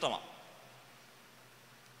 ചിലർ വലിയ ഇഷ്ടമാണ്.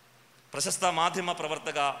 പ്രശസ്ത മാധ്യമ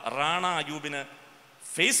പ്രവർത്തക റാണ അയൂബിന്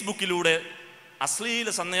ഫേസ്ബുക്കിലൂടെ അശ്ലീല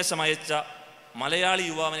സന്ദേശം അയച്ച മലയാളി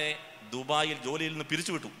യുവാവിനെ ദുബായിൽ ജോലിയിൽ നിന്ന്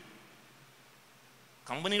പിരിച്ചുവിട്ടു.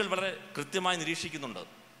 കമ്പനികൾ വളരെ കൃത്യമായി നിരീക്ഷിക്കുന്നുണ്ട്.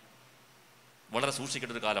 വളരെ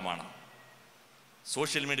സൂക്ഷിക്കേണ്ട ഒരു കാലമാണ്.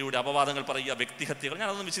 സോഷ്യൽ മീഡിയയുടെ അപവാദങ്ങൾ പറയുക, വ്യക്തിഹത്യകൾ,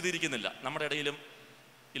 ഞാനതൊന്നും വിശദീകരിക്കുന്നില്ല. നമ്മുടെ ഇടയിലും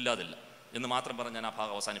ഇല്ലാതില്ല എന്ന് മാത്രം പറഞ്ഞ് ഞാൻ ആ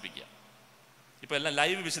ഭാഗം അവസാനിപ്പിക്കുക. ഇപ്പോൾ എല്ലാം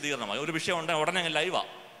ലൈവ് വിശദീകരണമായി. ഒരു വിഷയം ഉണ്ടെങ്കിൽ ഉടനെ അങ്ങ്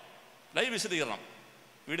ലൈവ് വിശദീകരണം.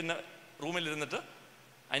 വീടിൻ്റെ റൂമിലിരുന്നിട്ട്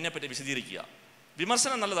അതിനെപ്പറ്റി വിശദീകരിക്കുക.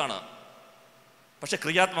 വിമർശനം നല്ലതാണ്, പക്ഷെ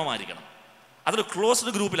ക്രിയാത്മകമായിരിക്കണം. അതൊരു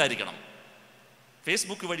ക്ലോസ്ഡ് ഗ്രൂപ്പിലായിരിക്കണം.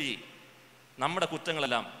 ഫേസ്ബുക്ക് വഴി നമ്മുടെ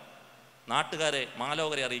കുറ്റങ്ങളെല്ലാം നാട്ടുകാരെ,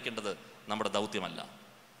 മാലോകരെ അറിയിക്കേണ്ടത് നമ്മുടെ ദൗത്യമല്ല.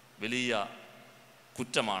 വലിയ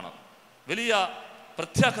കുറ്റമാണ്, വലിയ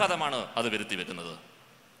പ്രത്യാഘാതമാണ് അത് വരുത്തി വെക്കുന്നത്.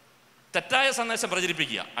 തെറ്റായ സന്ദേശം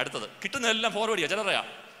പ്രചരിപ്പിക്കുക. അടുത്തത് കിട്ടുന്നതെല്ലാം ഫോർവേഡ് ചെയ്യുക. ചിലറിയാം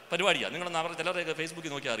പരിപാടിയാണ്. നിങ്ങൾ ചിലരെയൊക്കെ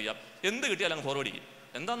ഫേസ്ബുക്കിൽ നോക്കിയാൽ അറിയാം. എന്ത് കിട്ടിയാലും അങ്ങ് ഫോർവേഡ് ചെയ്യും.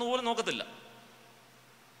 എന്താണെന്ന് പോലും നോക്കത്തില്ല.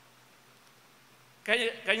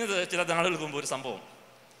 കഴിഞ്ഞത് ചില നാളുകൾക്ക് മുമ്പ് ഒരു സംഭവം.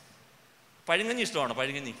 പഴങ്കഞ്ഞി ഇഷ്ടമാണ്.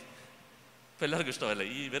 പഴങ്കഞ്ഞി ഇപ്പം എല്ലാവർക്കും ഇഷ്ടമല്ല.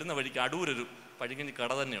 ഈ വരുന്ന വഴിക്ക് അടൂരൊരു പഴങ്കഞ്ഞി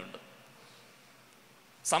കട തന്നെയുണ്ട്.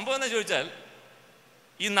 സംഭവം എന്ന് ചോദിച്ചാൽ,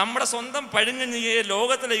 ഈ നമ്മുടെ സ്വന്തം പഴങ്കഞ്ഞിയെ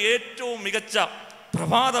ലോകത്തിലെ ഏറ്റവും മികച്ച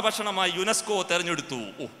പ്രഭാത ഭക്ഷണമായി യുനെസ്കോ തെരഞ്ഞെടുത്തു.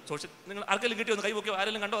 നിങ്ങൾ ആർക്കെങ്കിലും കിട്ടിയോ? ഒന്ന് കൈവയ്ക്കോ.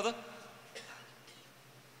 ആരെങ്കിലും കണ്ടോ? അത്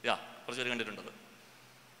കുറച്ച് പേര് കണ്ടിട്ടുണ്ടത്.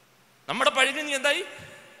 നമ്മുടെ പഴങ്കഞ്ഞി എന്തായി?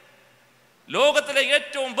 ലോകത്തിലെ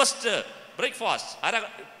ഏറ്റവും ബെസ്റ്റ് ബ്രേക്ക്ഫാസ്റ്റ്. ആരാ?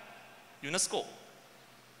 യുനെസ്കോ.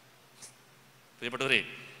 പ്രിയപ്പെട്ടവരെ,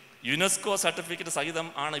 യുനെസ്കോ സർട്ടിഫിക്കറ്റ് സഹിതം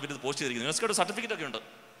ആണ് ഇവർ പോസ്റ്റ് ചെയ്തിരിക്കുന്നത്. യുനെസ്കോയുടെ സർട്ടിഫിക്കറ്റ് ഒക്കെ ഉണ്ട്.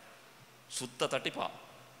 ശുദ്ധ തട്ടിപ്പാ.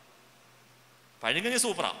 പഴങ്കഞ്ഞി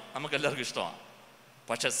സൂപ്പറാ, നമുക്ക് എല്ലാവർക്കും ഇഷ്ടമാണ്.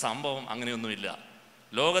 പക്ഷെ സംഭവം അങ്ങനെയൊന്നുമില്ല.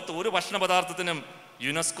 ലോകത്ത് ഒരു ഭക്ഷണ പദാർത്ഥത്തിനും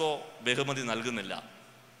യുനെസ്കോ ബഹുമതി നൽകുന്നില്ല.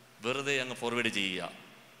 വെറുതെ അങ്ങ് ഫോർവേഡ് ചെയ്യുക.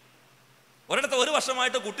 ഒരിടത്ത് 1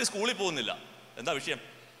 വർഷമായിട്ട് കുട്ടി സ്കൂളിൽ പോകുന്നില്ല. എന്താ വിഷയം?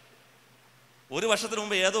 1 വർഷത്തിന്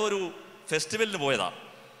മുമ്പ് ഏതോ ഒരു ഫെസ്റ്റിവലിന് പോയതാ.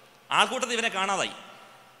 ആൾക്കൂട്ടത്തിൽ ഇവനെ കാണാതായി.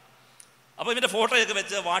 അപ്പോൾ ഇവൻ്റെ ഫോട്ടോയൊക്കെ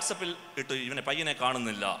വെച്ച് വാട്സപ്പിൽ ഇട്ടു. ഇവനെ പയ്യനെ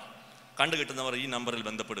കാണുന്നില്ല, കണ്ടു കിട്ടുന്നവർ ഈ നമ്പറിൽ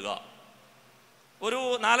ബന്ധപ്പെടുക. ഒരു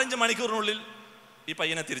 4-5 മണിക്കൂറിനുള്ളിൽ ഈ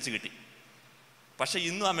പയ്യനെ തിരിച്ചു കിട്ടി. പക്ഷെ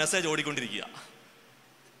ഇന്നും ആ മെസ്സേജ് ഓടിക്കൊണ്ടിരിക്കുക.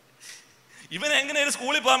 ഇവനെ എങ്ങനെയാലും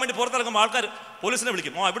സ്കൂളിൽ പോകാൻ വേണ്ടി പുറത്തിറങ്ങുമ്പോൾ ആൾക്കാർ പോലീസിനെ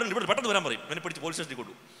വിളിക്കും. ഇവിടെ പെട്ടെന്ന് വരാൻ പറയും. ഇവനെ പിടിച്ച് പോലീസ് സ്റ്റേഷനിൽ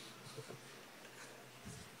കൊണ്ടു.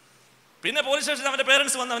 പിന്നെ പോലീസ് സ്റ്റേഷനിൽ അവൻ്റെ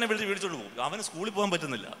പേരൻസ് വന്ന് അവനെ വിളിച്ചോണ്ട് പോകും. അവന് സ്കൂളിൽ പോകാൻ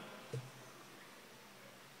പറ്റുന്നില്ല.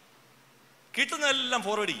 കിട്ടുന്നതെല്ലാം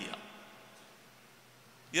ഫോർവേഡ് ചെയ്യുക.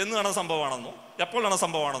 എന്ന് നടന്ന സംഭവമാണെന്നോ എപ്പോൾ നടന്ന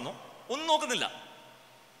സംഭവമാണെന്നോ ഒന്നും നോക്കുന്നില്ല.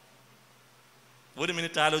 1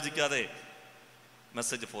 മിനിറ്റ് ആലോചിക്കാതെ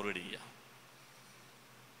മെസ്സേജ് ഫോർവേഡ് ചെയ്യുക.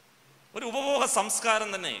 ഒരു ഉപഭോഗ സംസ്കാരം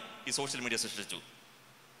തന്നെ ഈ സോഷ്യൽ മീഡിയ സൃഷ്ടിച്ചു.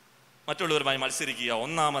 മറ്റുള്ളവരുമായി മത്സരിക്കുക,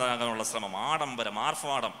 ഒന്നാമതാകാനുള്ള ശ്രമം, ആഡംബരം,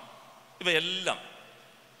 ആർഭാടം, ഇവയെല്ലാം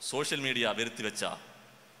സോഷ്യൽ മീഡിയ വരുത്തി വെച്ച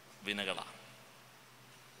വിനകളാണ്.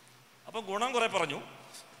 അപ്പം ഗുണം കുറെ പറഞ്ഞു,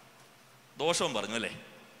 ദോഷവും പറഞ്ഞു അല്ലേ?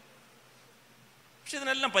 പക്ഷെ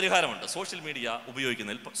ഇതിനെല്ലാം പരിഹാരമുണ്ട്. സോഷ്യൽ മീഡിയ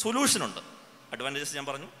ഉപയോഗിക്കുന്നതിൽ സൊല്യൂഷനുണ്ട്. അഡ്വാൻറ്റേജസ് ഞാൻ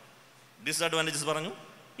പറഞ്ഞു, ഡിസ്അഡ്വാൻറ്റേജസ് പറഞ്ഞു,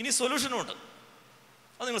 ഇനി സൊല്യൂഷനും ഉണ്ട്.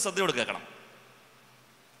 അത് നിങ്ങൾ ശ്രദ്ധയോടെ കേൾക്കണം.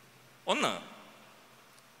 ഒന്ന്,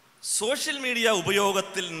 സോഷ്യൽ മീഡിയ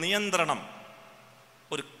ഉപയോഗത്തിൽ നിയന്ത്രണം,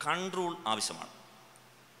 ഒരു കൺട്രോൾ ആവശ്യമാണ്.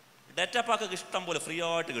 ഡാറ്റ പാക്കൊക്കെ ഇഷ്ടം പോലെ ഫ്രീ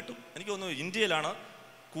ആയിട്ട് കിട്ടും. എനിക്ക് തോന്നുന്നു ഇന്ത്യയിലാണ്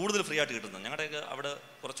കൂടുതൽ ഫ്രീ ആയിട്ട് കിട്ടുന്നത്. ഞങ്ങളുടെയൊക്കെ അവിടെ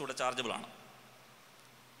കുറച്ചുകൂടെ ചാർജബിളാണ്.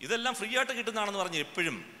 ഇതെല്ലാം ഫ്രീ ആയിട്ട് കിട്ടുന്നതാണെന്ന് പറഞ്ഞ്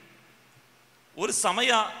എപ്പോഴും ഒരു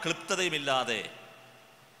സമയ ക്ലിപ്തതയുമില്ലാതെ,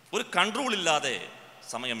 ഒരു കൺട്രോൾ ഇല്ലാതെ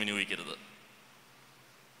സമയം വിനിയോഗിക്കരുത്.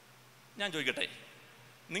 ഞാൻ ചോദിക്കട്ടെ,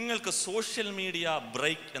 നിങ്ങൾക്ക് സോഷ്യൽ മീഡിയ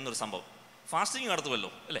ബ്രേക്ക് എന്നൊരു സംഭവം, ഫാസ്റ്റിംഗ്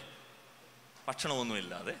നടത്തുമല്ലോ അല്ലേ?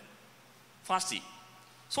 ഭക്ഷണമൊന്നുമില്ലാതെ ഫാസ്റ്റിംഗ്,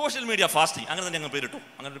 സോഷ്യൽ മീഡിയ ഫാസ്റ്റിംഗ്, അങ്ങനെ തന്നെ അങ്ങ് പേരിട്ടു.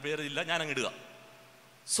 അങ്ങനെ ഒരു പേരില്ല, ഞാൻ അങ്ങ് ഇടുക.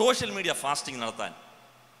 സോഷ്യൽ മീഡിയ ഫാസ്റ്റിംഗ് നടത്താൻ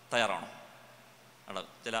തയ്യാറാണോ? അവിടെ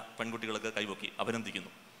ചില പെൺകുട്ടികൾക്ക് കൈപൊക്കി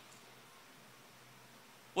അഭിനന്ദിക്കുന്നു.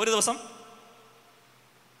 1 ദിവസം,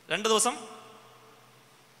 2 ദിവസം,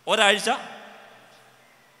 ഒരാഴ്ച,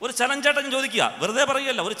 ഒരു ചലഞ്ചായിട്ട് ഞാൻ ചോദിക്കുക, വെറുതെ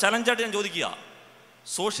പറയുകയല്ല, ഒരു ചലഞ്ചായിട്ട് ഞാൻ ചോദിക്കുക.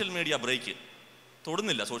 Social media break,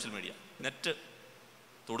 തൊടുന്നില്ല, social media net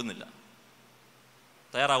തൊടുന്നില്ല.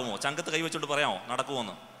 തയ്യാറാവുമോ? Changath കൈവച്ചുകൊണ്ട് പറയാമോ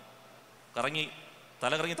നടക്കുമോന്ന്?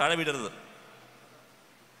 തല കറങ്ങി താഴെ വീഴരുത്,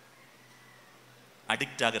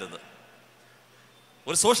 അഡിക്റ്റ് ആകരുത്.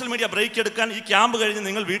 ഒരു സോഷ്യൽ മീഡിയ ബ്രേക്ക് എടുക്കാൻ ഈ ക്യാമ്പ് കഴിഞ്ഞ്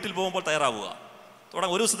നിങ്ങൾ വീട്ടിൽ പോകുമ്പോൾ തയ്യാറാവുക.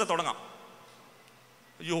 ഒരു ദിവസത്തെ തുടങ്ങാം.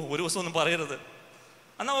 അയ്യോ, ഒരു ദിവസം ഒന്നും പറയരുത്.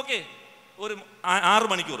 എന്നാൽ ഓക്കെ, ഒരു 6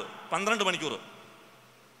 മണിക്കൂർ, 12 മണിക്കൂർ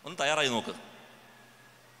ഒന്ന് തയ്യാറായി നോക്ക്.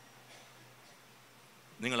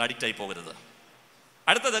 നിങ്ങൾ അഡിക്റ്റായി പോകരുത്.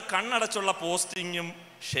 അടുത്തത്, കണ്ണടച്ചുള്ള പോസ്റ്റിങ്ങും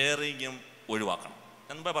ഷെയറിങ്ങും ഒഴിവാക്കണം.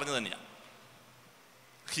 ഞാൻ മുമ്പേ പറഞ്ഞു തന്നെയാണ്.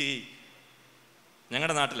 ഈ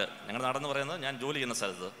ഞങ്ങളുടെ നാടെന്ന് പറയുന്നത്, ഞാൻ ജോലി ചെയ്യുന്ന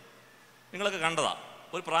സ്ഥലത്ത് നിങ്ങളൊക്കെ കണ്ടതാ,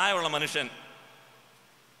 ഒരു പ്രായമുള്ള മനുഷ്യൻ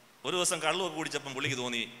ഒരു ദിവസം കള്ളുമൊക്കെ കുടിച്ചപ്പം പുള്ളിക്ക്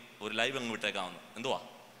തോന്നി ഒരു ലൈവ് അങ്ങ് വിട്ടേക്കാമെന്ന്. എന്തുവാ?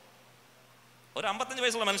 ഒരു 55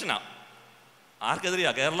 വയസ്സുള്ള മനുഷ്യനാ.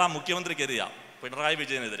 ആർക്കെതിരെയാ? കേരള മുഖ്യമന്ത്രിക്കെതിരെയാ, പിണറായി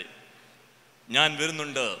വിജയനെതിരെ. ഞാൻ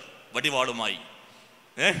വരുന്നുണ്ട് വടിവാളുമായി,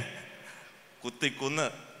 കുത്തിക്കൊന്ന്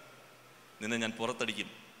നിന്നെ ഞാൻ പുറത്തടിക്കും.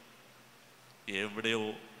 എവിടെയോ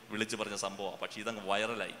വിളിച്ചു പറഞ്ഞ സംഭവമാണ്, പക്ഷെ ഇതങ്ങ്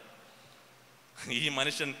വൈറലായി. ഈ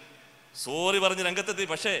മനുഷ്യൻ സോറി പറഞ്ഞ് രംഗത്തെത്തി,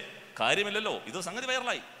 പക്ഷേ കാര്യമില്ലല്ലോ, ഇത് സംഗതി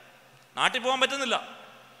വൈറലായി. നാട്ടിൽ പോകാൻ പറ്റുന്നില്ല.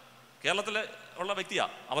 കേരളത്തിൽ ഉള്ള വ്യക്തിയാ.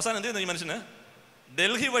 അവസാനം എന്ത് ചെയ്യുന്നു ഈ മനുഷ്യന്?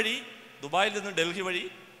 ഡൽഹി വഴി, ദുബായിൽ നിന്ന് ഡൽഹി വഴി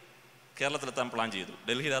കേരളത്തിലെത്താൻ പ്ലാൻ ചെയ്തു.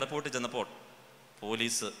 ഡൽഹിയിൽ എയർപോർട്ടിൽ ചെന്നപ്പോൾ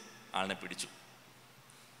പോലീസ് ആളിനെ പിടിച്ചു.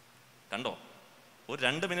 കണ്ടോ? ഒരു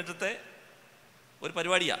 2 മിനിറ്റത്തെ ഒരു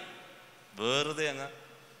പരിപാടിയാ, വെറുതെ അങ്ങ്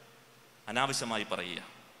അനാവശ്യമായി പറയുക.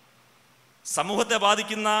 സമൂഹത്തെ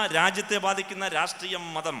ബാധിക്കുന്ന, രാജ്യത്തെ ബാധിക്കുന്ന രാഷ്ട്രീയം,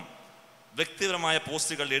 മതം, വ്യക്തിപരമായ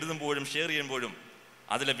പോസ്റ്റുകൾ എഴുതുമ്പോഴും ഷെയർ ചെയ്യുമ്പോഴും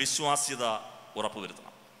അതിലെ വിശ്വാസ്യത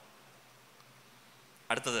ഉറപ്പുവരുത്തണം.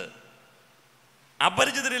 അടുത്തത്,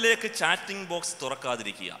 അപരിചിതരിലേക്ക് ചാറ്റിംഗ് ബോക്സ്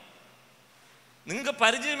തുറക്കാതിരിക്കുക. നിങ്ങൾക്ക്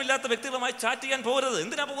പരിചയമില്ലാത്ത വ്യക്തികളുമായി ചാറ്റ് ചെയ്യാൻ പോകരുത്.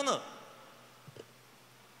 എന്തിനാ പോകുന്നത്?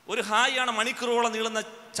 ഒരു ഹായ് ആണ് മണിക്കൂറോളം നീളുന്ന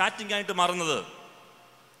ചാറ്റിംഗ് ആയിട്ട് മാറുന്നത്.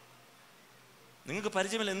 നിങ്ങൾക്ക്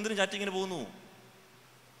പരിചയമില്ല, എന്തിനു ചാറ്റിങ്ങിന് പോകുന്നു?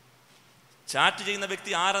 ചാറ്റ് ചെയ്യുന്ന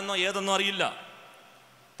വ്യക്തി ആരെന്നോ ഏതെന്നോ അറിയില്ല,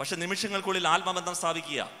 പക്ഷെ നിമിഷങ്ങൾക്കുള്ളിൽ ആത്മബന്ധം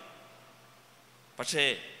സ്ഥാപിക്കുക. പക്ഷേ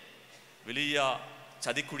വലിയ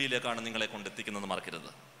ചതിക്കുഴിയിലേക്കാണ് നിങ്ങളെ കൊണ്ടെത്തിക്കുന്നത്,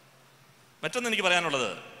 മറക്കരുത്. മറ്റൊന്ന് എനിക്ക്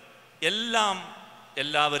പറയാനുള്ളത്,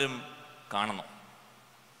 എല്ലാവരും കാണണോ?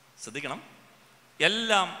 ശ്രദ്ധിക്കണം.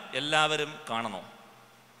 എല്ലാവരും കാണണോ?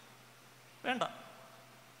 വേണ്ട.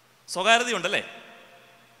 സ്വകാര്യതയുണ്ടല്ലേ?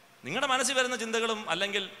 നിങ്ങളുടെ മനസ്സിൽ വരുന്ന ചിന്തകളും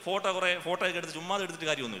അല്ലെങ്കിൽ ഫോട്ടോയൊക്കെ എടുത്ത് ചുമ്മാതെ എടുത്തിട്ട്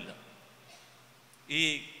കാര്യമൊന്നുമില്ല. ഈ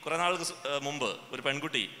കുറേ നാൾക്ക് മുമ്പ് ഒരു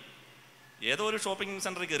പെൺകുട്ടി ഏതോ ഒരു ഷോപ്പിംഗ്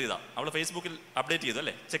സെൻറ്ററിൽ കയറിയതാ. അവൾ ഫേസ്ബുക്കിൽ അപ്ഡേറ്റ് ചെയ്തു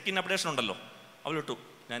അല്ലേ, ചെക്ക് ഇൻ അപ്ഡേഷൻ ഉണ്ടല്ലോ, അവൾ ഇട്ടു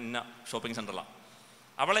ഞാൻ ഇന്ന ഷോപ്പിംഗ് സെൻറ്ററിലാണ്.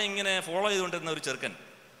 അവളെ ഇങ്ങനെ ഫോളോ ചെയ്തുകൊണ്ടിരുന്ന ഒരു ചെറുക്കൻ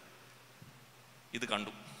ഇത്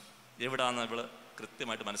കണ്ടു. എവിടാന്ന് ഇവള്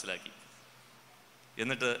കൃത്യമായിട്ട് മനസ്സിലാക്കി.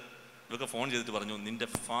 എന്നിട്ട് ഇവൾക്ക് ഫോൺ ചെയ്തിട്ട് പറഞ്ഞു, നിന്റെ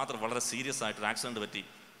ഫാദർ വളരെ സീരിയസ് ആയിട്ടൊരു ആക്സിഡൻറ്റ് പറ്റി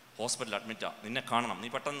ഹോസ്പിറ്റലിൽ അഡ്മിറ്റാ, നിന്നെ കാണണം, നീ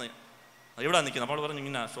പെട്ടെന്ന് എവിടാ നിൽക്കുന്നത്? അപ്പോൾ പറഞ്ഞു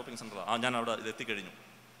ഇങ്ങനെ ഷോപ്പിംഗ് സെൻറ്ററാണ്. ഞാൻ അവിടെ ഇത് എത്തിക്കഴിഞ്ഞു.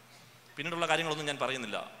 പിന്നീടുള്ള കാര്യങ്ങളൊന്നും ഞാൻ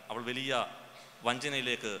പറയുന്നില്ല. അവൾ വലിയ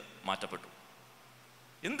വഞ്ചനയിലേക്ക് മാറ്റപ്പെട്ടു.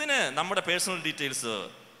 എന്തിന് നമ്മുടെ പേഴ്സണൽ ഡീറ്റെയിൽസ്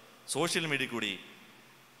സോഷ്യൽ മീഡിയ കൂടി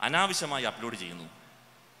അനാവശ്യമായി അപ്ലോഡ് ചെയ്യുന്നു?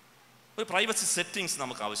 ഒരു പ്രൈവസി സെറ്റിങ്സ്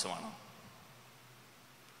നമുക്ക് ആവശ്യമാണ്.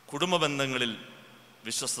 കുടുംബ ബന്ധങ്ങളിൽ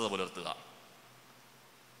വിശ്വസ്തത പുലർത്തുക.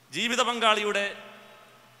 ജീവിത പങ്കാളിയുടെ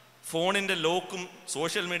ഫോണിൻ്റെ ലോക്കും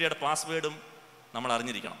സോഷ്യൽ മീഡിയയുടെ പാസ്വേഡും നമ്മൾ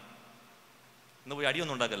അറിഞ്ഞിരിക്കണം. ഇന്ന് പോയി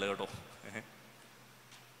അടിയൊന്നും ഉണ്ടാക്കല്ല കേട്ടോ,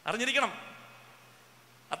 അറിഞ്ഞിരിക്കണം.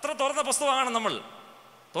 അത്ര തുറന്ന പുസ്തകമാണ് നമ്മൾ,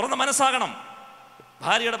 തുറന്ന മനസ്സാകണം.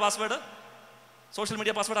 ഭാര്യയുടെ പാസ്വേഡ്, സോഷ്യൽ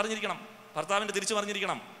മീഡിയ പാസ്വേഡ് അറിഞ്ഞിരിക്കണം. ഭർത്താവിൻ്റെ തിരിച്ചും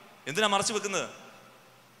അറിഞ്ഞിരിക്കണം. എന്തിനാ മറച്ചു വെക്കുന്നത്?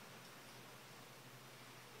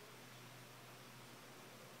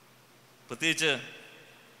 പ്രത്യേകിച്ച്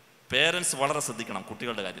പേരൻസ് വളരെ ശ്രദ്ധിക്കണം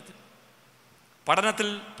കുട്ടികളുടെ കാര്യത്തിൽ. പഠനത്തിൽ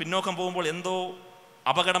പിന്നോക്കം പോകുമ്പോൾ എന്തോ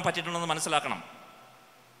അപകടം പറ്റിയിട്ടുണ്ടെന്ന് മനസ്സിലാക്കണം.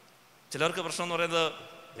 ചിലർക്ക് പ്രശ്നം എന്ന് പറയുന്നത്,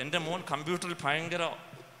 എൻ്റെ മോൻ കമ്പ്യൂട്ടറിൽ ഭയങ്കര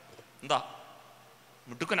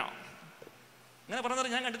മിടുക്കനാ, ഇങ്ങനെ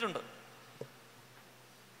പറയുന്നത് ഞാൻ കണ്ടിട്ടുണ്ട്.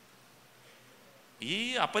 ഈ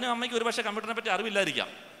അപ്പനും അമ്മയ്ക്കും ഒരു പക്ഷേ കമ്പ്യൂട്ടറിനെ പറ്റി അറിവില്ലായിരിക്കാം.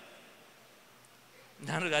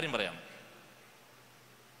 ഞാനൊരു കാര്യം പറയാം,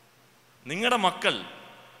 നിങ്ങളുടെ മക്കൾ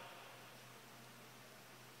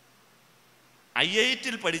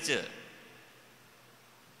IITയിൽ പഠിച്ച്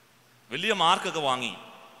വലിയ മാർക്കൊക്കെ വാങ്ങി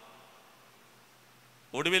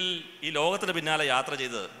ഒടുവിൽ ഈ ലോകത്തിന് പിന്നാലെ യാത്ര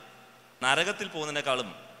ചെയ്ത് നരകത്തിൽ പോകുന്നതിനേക്കാളും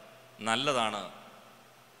നല്ലതാണ്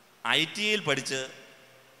ITയിൽ പഠിച്ച്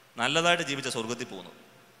നല്ലതായിട്ട് ജീവിച്ച സ്വർഗത്തിൽ പോകുന്നത്.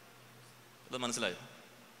 അത് മനസ്സിലായോ?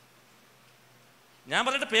 ഞാൻ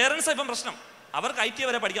പറഞ്ഞിട്ട് പേരൻസ് ഇപ്പം പ്രശ്നം. അവർക്ക് IT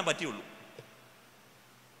വരെ പഠിക്കാൻ പറ്റിയുള്ളൂ.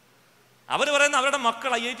 അവർ പറയുന്ന അവരുടെ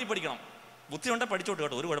മക്കൾ IIT പഠിക്കണം. ബുദ്ധിയുണ്ടെങ്കിൽ പഠിച്ചോട്ട്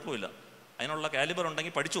കേട്ടോ, ഒരു കുഴപ്പമില്ല. അതിനുള്ള കാലിബർ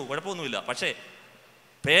ഉണ്ടെങ്കിൽ പഠിച്ചു, കുഴപ്പമൊന്നുമില്ല. പക്ഷേ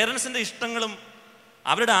പേരൻസിൻ്റെ ഇഷ്ടങ്ങളും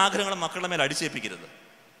അവരുടെ ആഗ്രഹങ്ങളും മക്കളുടെ മേൽ അടിച്ചേൽപ്പിക്കരുത്.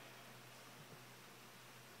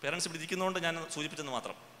 പേരൻസ് ഇവിടെ ഇരിക്കുന്നതുകൊണ്ട് ഞാൻ സൂചിപ്പിച്ചെന്ന്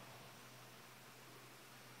മാത്രം.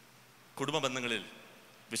 കുടുംബ ബന്ധങ്ങളിൽ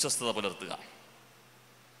വിശ്വസ്തത പുലർത്തുക.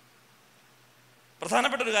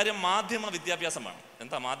 പ്രധാനപ്പെട്ട ഒരു കാര്യം മാധ്യമ വിദ്യാഭ്യാസമാണ്.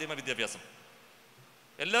 എന്താ മാധ്യമ വിദ്യാഭ്യാസം?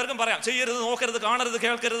 എല്ലാവർക്കും പറയാം, ചെയ്യരുത്, നോക്കരുത്, കാണരുത്,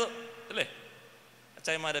 കേൾക്കരുത്, അല്ലേ?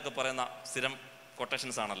 അച്ചായന്മാരൊക്കെ പറയുന്ന സ്ഥിരം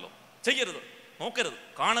കൊട്ടേഷൻസ് ആണല്ലോ. ചെയ്യരുത്, നോക്കരുത്,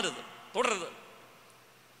 കാണരുത്, തുടരുത്.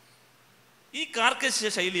 ഈ കാർക്കശ്യ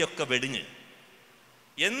ശൈലിയൊക്കെ വെടിഞ്ഞ്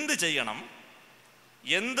എന്ത് ചെയ്യണം,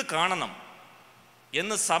 എന്ത് കാണണം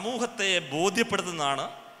എന്ന് സമൂഹത്തെ ബോധ്യപ്പെടുത്തുന്നതാണ്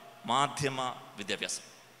മാധ്യമ വിദ്യാഭ്യാസം.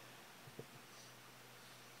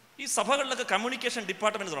 ഈ സഭകളിലൊക്കെ കമ്മ്യൂണിക്കേഷൻ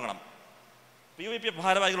ഡിപ്പാർട്ട്മെന്റ് തുടങ്ങണം. PYPA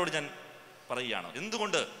ഭാരവാഹികളോട് ഞാൻ പറയുകയാണ്,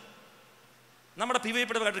 എന്തുകൊണ്ട് നമ്മുടെ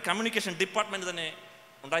PYPയുടെ കമ്മ്യൂണിക്കേഷൻ ഡിപ്പാർട്ട്മെന്റ് തന്നെ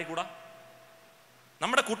ഉണ്ടായിക്കൂടാ?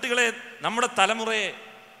 നമ്മുടെ കുട്ടികളെ, നമ്മുടെ തലമുറയെ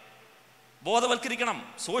ബോധവൽക്കരിക്കണം.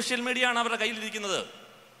 സോഷ്യൽ മീഡിയ ആണ് അവരുടെ കയ്യിലിരിക്കുന്നത്.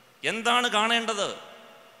 എന്താണ് കാണേണ്ടത്,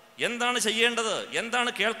 എന്താണ് ചെയ്യേണ്ടത്, എന്താണ്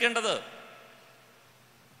കേൾക്കേണ്ടത്,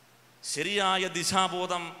 ശരിയായ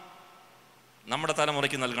ദിശാബോധം നമ്മുടെ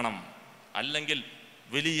തലമുറയ്ക്ക് നൽകണം. അല്ലെങ്കിൽ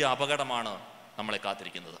വലിയ അപകടമാണ് നമ്മളെ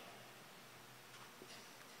കാത്തിരിക്കുന്നത്.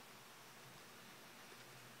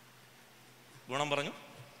 ഗുണം പറഞ്ഞു,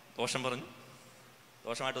 ദോഷം പറഞ്ഞു.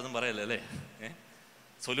 ദോഷമായിട്ടൊന്നും പറയല്ലേ അല്ലേ?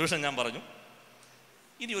 സൊല്യൂഷൻ ഞാൻ പറഞ്ഞു.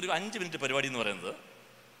 ഇനി ഒരു 5 മിനിറ്റ് പരിപാടി എന്ന് പറയുന്നത്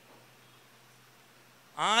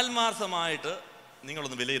ആത്മാർത്ഥമായിട്ട്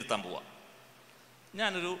നിങ്ങളൊന്ന് വിലയിരുത്താൻ പോവാം.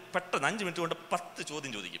 ഞാനൊരു പെട്ടെന്ന് 5 മിനിറ്റ് കൊണ്ട് 10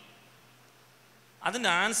 ചോദ്യം ചോദിക്കും. അതിൻ്റെ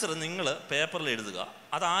ആൻസർ നിങ്ങൾ പേപ്പറിൽ എഴുതുക.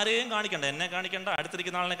 അത് ആരെയും കാണിക്കണ്ട, എന്നെ കാണിക്കണ്ട,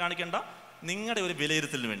 അടുത്തിരിക്കുന്ന ആളിനെ കാണിക്കണ്ട. നിങ്ങളുടെ ഒരു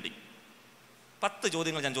വിലയിരുത്തലിന് വേണ്ടി 10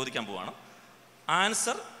 ചോദ്യങ്ങൾ ഞാൻ ചോദിക്കാൻ പോവാണ്.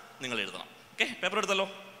 ആൻസർ നിങ്ങൾ എഴുതണം. ഓക്കെ? പേപ്പർ എടുത്തല്ലോ?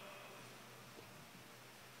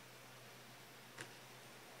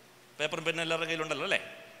 പേപ്പറും പെന്നും എല്ലാവരുടെ കയ്യിലുണ്ടല്ലോ അല്ലേ?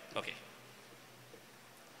 ഓക്കെ.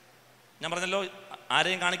 ഞാൻ പറഞ്ഞല്ലോ,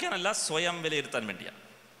 ആരെയും കാണിക്കാനല്ല, സ്വയം വിലയിരുത്താൻ വേണ്ടിയാണ്.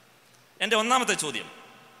 എൻ്റെ ഒന്നാമത്തെ ചോദ്യം,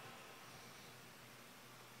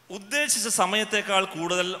 ഉദ്ദേശിച്ച സമയത്തേക്കാൾ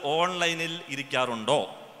കൂടുതൽ ഓൺലൈനിൽ ഇരിക്കാറുണ്ടോ?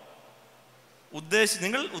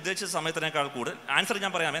 നിങ്ങൾ ഉദ്ദേശിച്ച സമയത്തിനേക്കാൾ കൂടുതൽ, ആൻസർ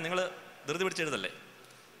ഞാൻ പറയാമേ, നിങ്ങൾ ധൃതി പിടിച്ചെഴുതല്ലേ.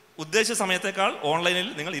 ഉദ്ദേശിച്ച സമയത്തേക്കാൾ ഓൺലൈനിൽ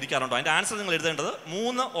നിങ്ങൾ ഇരിക്കാറുണ്ടോ? അതിൻ്റെ ആൻസർ നിങ്ങൾ എഴുതേണ്ടത്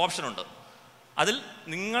 3 ഓപ്ഷനുണ്ട്. അതിൽ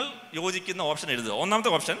നിങ്ങൾ യോജിക്കുന്ന ഓപ്ഷൻ എഴുതുക.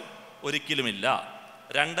 ഒന്നാമത്തെ ഓപ്ഷൻ ഒരിക്കലുമില്ല,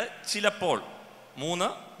 2 ചിലപ്പോൾ, 3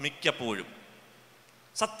 മിക്കപ്പോഴും.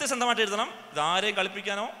 സത്യസന്ധമായിട്ട് എഴുതണം. ഇതാരെയും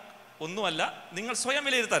കളിപ്പിക്കാനോ ഒന്നുമല്ല, നിങ്ങൾ സ്വയം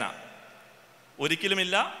വിലയിരുത്താനാ.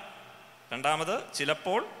 ഒരിക്കലുമില്ല, 2ാമത്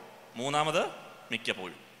ചിലപ്പോൾ, 3ാമത്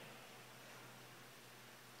മിക്കപ്പോഴും.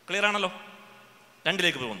 ക്ലിയർ ആണല്ലോ?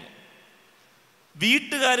 2ലേക്ക് പോകുന്നു.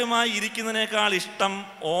 വീട്ടുകാരുമായി ഇരിക്കുന്നതിനേക്കാൾ ഇഷ്ടം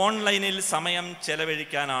ഓൺലൈനിൽ സമയം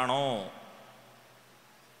ചെലവഴിക്കാനാണോ?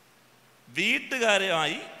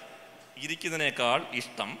 വീട്ടുകാരുമായി ഇരിക്കുന്നതിനേക്കാൾ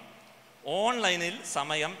ഇഷ്ടം ഓൺലൈനിൽ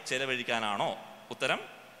സമയം ചെലവഴിക്കാനാണോ? ഉത്തരം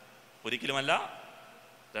ഒരിക്കലുമല്ല,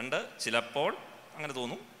 2 ചിലപ്പോൾ, അങ്ങനെ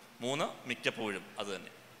തോന്നും, 3 മിക്കപ്പോഴും. അത്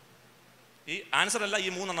തന്നെ ഈ ആൻസർ അല്ല, ഈ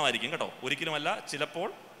 3 എണ്ണമായിരിക്കും കേട്ടോ. ഒരിക്കലുമല്ല, ചിലപ്പോൾ,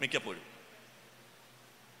 മിക്കപ്പോഴും.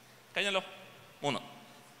 കഴിഞ്ഞല്ലോ? 3.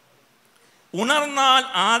 ഉണർന്നാൽ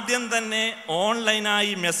ആദ്യം തന്നെ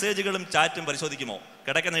ഓൺലൈനായി മെസ്സേജുകളും ചാറ്റും പരിശോധിക്കുമോ?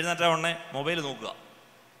 കിടക്കുന്ന എഴുന്നേറ്റാ ഉടനെ മൊബൈൽ നോക്കുക,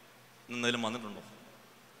 എന്തെങ്കിലും വന്നിട്ടുണ്ടോ?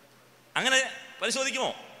 അങ്ങനെ പരിശോധിക്കുമോ?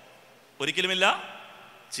 ഒരിക്കലുമില്ല,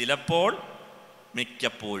 ചിലപ്പോൾ,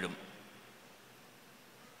 മിക്കപ്പോഴും.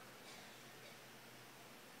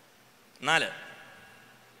 4.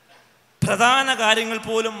 പ്രധാന കാര്യങ്ങൾ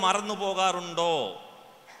പോലും മറന്നു പോകാറുണ്ടോ?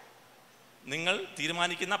 നിങ്ങൾ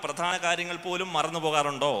തീരുമാനിക്കുന്ന പ്രധാന കാര്യങ്ങൾ പോലും മറന്നു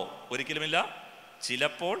പോകാറുണ്ടോ? ഒരിക്കലുമില്ല,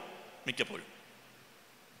 ചിലപ്പോൾ, മിക്കപ്പോഴും.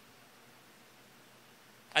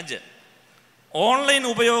 5. ഓൺലൈൻ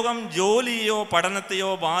ഉപയോഗം ജോലിയെയോ പഠനത്തെയോ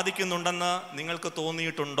ബാധിക്കുന്നുണ്ടെന്ന് നിങ്ങൾക്ക്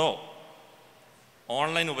തോന്നിയിട്ടുണ്ടോ?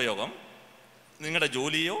 ഓൺലൈൻ ഉപയോഗം നിങ്ങളുടെ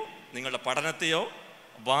ജോലിയോ നിങ്ങളുടെ പഠനത്തെയോ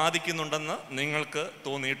ബാധിക്കുന്നുണ്ടെന്ന് നിങ്ങൾക്ക്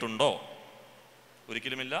തോന്നിയിട്ടുണ്ടോ?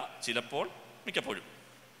 ഒരിക്കലുമില്ല, ചിലപ്പോൾ, മിക്കപ്പോഴും.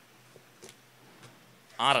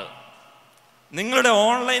 6. നിങ്ങളുടെ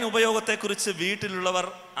ഓൺലൈൻ ഉപയോഗത്തെക്കുറിച്ച് വീട്ടിലുള്ളവർ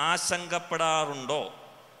ആശങ്കപ്പെടാറുണ്ടോ?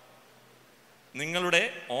 നിങ്ങളുടെ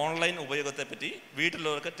ഓൺലൈൻ ഉപയോഗത്തെപ്പറ്റി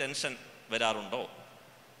വീട്ടിലുള്ളവർക്ക് ടെൻഷൻ വരാറുണ്ടോ?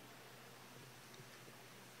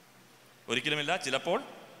 ഒരിക്കലുമില്ല, ചിലപ്പോൾ,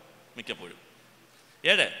 മിക്കപ്പോഴും.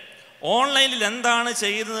 7. ഓൺലൈനിൽ എന്താണ്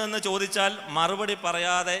ചെയ്യുന്നതെന്ന് ചോദിച്ചാൽ മറുപടി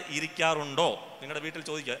പറയാതെ ഇരിക്കാറുണ്ടോ? നിങ്ങളുടെ വീട്ടിൽ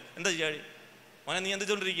ചോദിക്കുക, എന്താ ചെയ്യുക മോനെ, നീ എന്ത്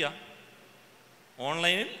ചെയ്തുകൊണ്ടിരിക്കുക?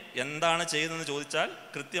 ഓൺലൈനിൽ എന്താണ് ചെയ്യുന്നതെന്ന് ചോദിച്ചാൽ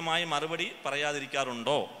കൃത്യമായി മറുപടി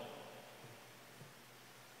പറയാതിരിക്കാറുണ്ടോ?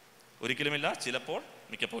 ഒരിക്കലുമില്ല, ചിലപ്പോൾ,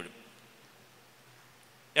 മിക്കപ്പോഴും.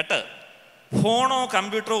 8, ഫോണോ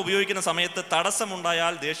കമ്പ്യൂട്ടറോ ഉപയോഗിക്കുന്ന സമയത്ത്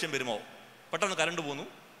തടസ്സമുണ്ടായാൽ ദേഷ്യം വരുമോ? പെട്ടെന്ന് കറണ്ട് പോകുന്നു,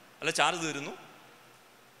 അല്ല ചാർജ് തീരുന്നു.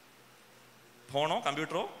 ഫോണോ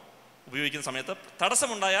കമ്പ്യൂട്ടറോ ഉപയോഗിക്കുന്ന സമയത്ത്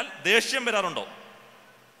തടസ്സമുണ്ടായാൽ ദേഷ്യം വരാറുണ്ടോ?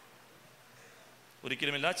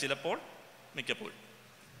 ഒരിക്കലുമില്ല, ചിലപ്പോൾ, മിക്കപ്പോഴും.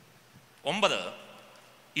 9,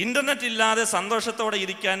 ഇന്റർനെറ്റ് ഇല്ലാതെ സന്തോഷത്തോടെ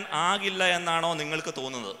ഇരിക്കാൻ ആകില്ല എന്നാണോ നിങ്ങൾക്ക്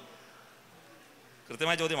തോന്നുന്നത്?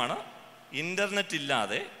 കൃത്യമായ ചോദ്യമാണ്. ഇന്റർനെറ്റ്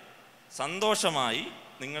ഇല്ലാതെ സന്തോഷമായി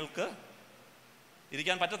നിങ്ങൾക്ക്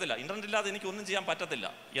ഇരിക്കാൻ പറ്റത്തില്ല, ഇന്റർനെറ്റ് ഇല്ലാതെ എനിക്കൊന്നും ചെയ്യാൻ പറ്റത്തില്ല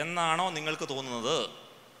എന്നാണോ നിങ്ങൾക്ക് തോന്നുന്നത്?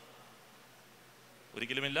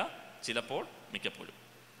 ഒരിക്കലുമില്ല, ചിലപ്പോൾ, മിക്കപ്പോഴും.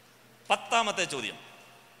 10ാമത്തെ ചോദ്യം,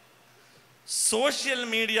 സോഷ്യൽ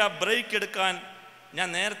മീഡിയ ബ്രേക്ക് എടുക്കാൻ ഞാൻ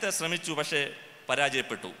നേരത്തെ ശ്രമിച്ചു, പക്ഷേ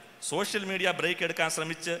പരാജയപ്പെട്ടു. സോഷ്യൽ മീഡിയ ബ്രേക്ക് എടുക്കാൻ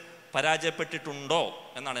ശ്രമിച്ച് പരാജയപ്പെട്ടിട്ടുണ്ടോ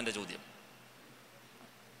എന്നാണ് എൻ്റെ ചോദ്യം.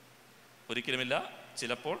 ഒരിക്കലുമില്ല,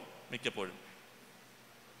 ചിലപ്പോൾ, മിക്കപ്പോഴും.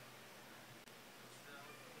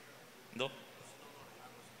 എന്തോ?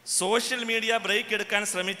 സോഷ്യൽ മീഡിയ ബ്രേക്ക് എടുക്കാൻ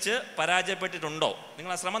ശ്രമിച്ച് പരാജയപ്പെട്ടിട്ടുണ്ടോ?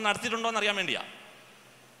 നിങ്ങൾ ആ ശ്രമം നടത്തിയിട്ടുണ്ടോ എന്നറിയാൻ വേണ്ടിയാ.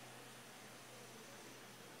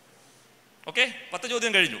 ഓക്കെ, 10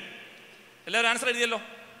 ചോദ്യം കഴിഞ്ഞു. എല്ലാവരും ആൻസർ എഴുതിയല്ലോ?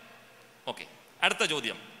 ഓക്കെ, അടുത്ത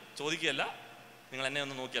ചോദ്യം ചോദിക്കുകയല്ല, നിങ്ങൾ എന്നെ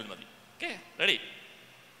ഒന്ന് നോക്കിയാൽ മതി. Okay, ready?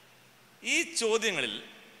 ഈ ചോദ്യങ്ങളിൽ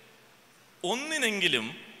ഒന്നിനെങ്കിലും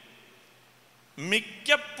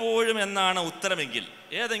മിക്കപ്പോഴും എന്നാണ് ഉത്തരമെങ്കിൽ,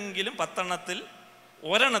 ഏതെങ്കിലും 10 എണ്ണത്തിൽ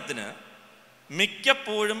ഒരെണ്ണത്തിന്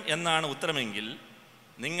മിക്കപ്പോഴും എന്നാണ് ഉത്തരമെങ്കിൽ,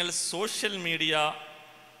 നിങ്ങൾ സോഷ്യൽ മീഡിയ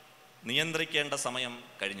നിയന്ത്രിക്കേണ്ട സമയം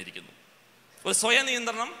കഴിഞ്ഞിരിക്കുന്നു. ഒരു സ്വയം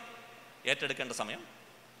നിയന്ത്രണം ഏറ്റെടുക്കേണ്ട സമയം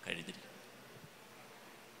കഴിഞ്ഞിരിക്കുന്നു.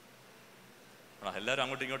 എല്ലാവരും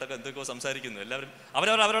അങ്ങോട്ടും ഇങ്ങോട്ടൊക്കെ എന്തൊക്കെയോ സംസാരിക്കുന്നു. എല്ലാവരും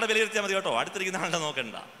അവരവരുടെ വിലയിരുത്തിയാൽ മതി കേട്ടോ, അടുത്തിരിക്കുന്ന ആളുടെ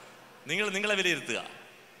നോക്കണ്ട. നിങ്ങളെ വിലയിരുത്തുക.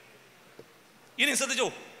 ഇനി ശ്രദ്ധിച്ചോ,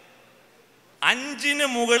 5ന്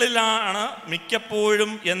മുകളിലാണ്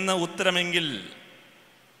മിക്കപ്പോഴും എന്ന ഉത്തരമെങ്കിൽ,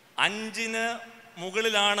 5ന്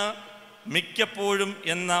മുകളിലാണ് മിക്കപ്പോഴും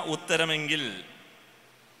എന്ന ഉത്തരമെങ്കിൽ,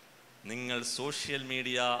 നിങ്ങൾ സോഷ്യൽ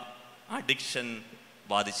മീഡിയ അഡിക്ഷൻ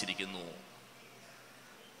ബാധിച്ചിരിക്കുന്നു.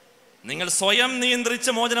 നിങ്ങൾ സ്വയം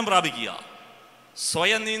നിയന്ത്രിച്ച് മോചനം പ്രാപിക്കുക.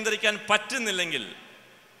 സ്വയം നിയന്ത്രിക്കാൻ പറ്റുന്നില്ലെങ്കിൽ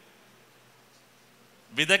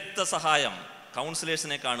വിദഗ്ധ സഹായം,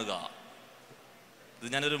 കൗൺസിലേഴ്സിനെ കാണുക. ഇത്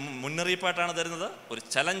ഞാനൊരു മുന്നറിയിപ്പായിട്ടാണ് തരുന്നത്, ഒരു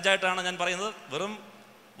ചലഞ്ചായിട്ടാണ് ഞാൻ പറയുന്നത്. വെറും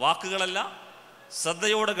വാക്കുകളല്ല,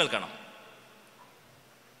 ശ്രദ്ധയോടെ കേൾക്കണം.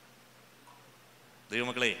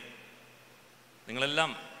 ദൈവമക്കളെ,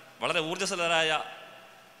 നിങ്ങളെല്ലാം വളരെ ഊർജ്ജസ്വലരായ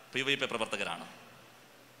PYPA പ്രവർത്തകരാണ്.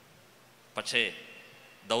 പക്ഷേ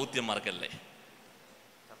ദൗത്യം മറക്കല്ലേ.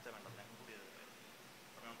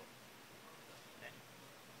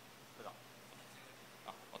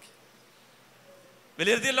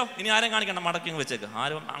 വിലയിരുത്തിയല്ലോ, ഇനി ആരും കാണിക്കണം, മടക്കി വെച്ചേക്ക്,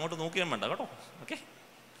 ആരും അങ്ങോട്ട് നോക്കിയാൽ വേണ്ട കേട്ടോ. ഓക്കെ,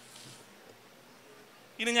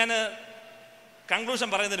 ഇനി ഞാൻ കൺക്ലൂഷൻ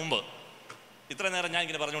പറയുന്നതിന് മുമ്പ്, ഇത്ര നേരം ഞാൻ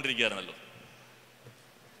ഇങ്ങനെ പറഞ്ഞുകൊണ്ടിരിക്കുകയായിരുന്നല്ലോ,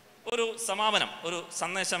 ഒരു സമാപനം, ഒരു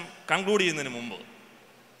സന്ദേശം കൺക്ലൂഡ് ചെയ്യുന്നതിന് മുമ്പ്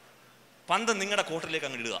പന്ത് നിങ്ങളുടെ കോർട്ടിലേക്ക്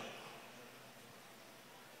അങ്ങ് ഇടുക.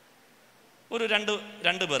 ഒരു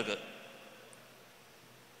രണ്ട് പേർക്ക്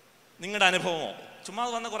നിങ്ങളുടെ അനുഭവമോ, ചുമ്മാ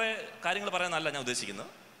വന്ന കുറേ കാര്യങ്ങൾ പറയാനല്ല ഞാൻ ഉദ്ദേശിക്കുന്നത്.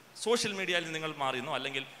 സോഷ്യൽ മീഡിയയിൽ നിങ്ങൾ മാറിയെന്നോ,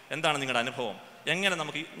 അല്ലെങ്കിൽ എന്താണ് നിങ്ങളുടെ അനുഭവം, എങ്ങനെ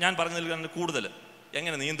നമുക്ക് ഞാൻ പറഞ്ഞതിൽ കൂടുതൽ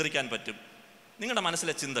എങ്ങനെ നിയന്ത്രിക്കാൻ പറ്റും, നിങ്ങളുടെ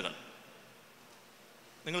മനസ്സിലെ ചിന്തകൾ.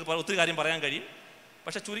 നിങ്ങൾക്ക് ഒത്തിരി കാര്യം പറയാൻ കഴിയും,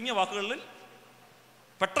 പക്ഷെ ചുരുങ്ങിയ വാക്കുകളിൽ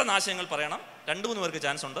പെട്ടെന്ന് ആശയങ്ങൾ പറയണം. 2-3 പേർക്ക്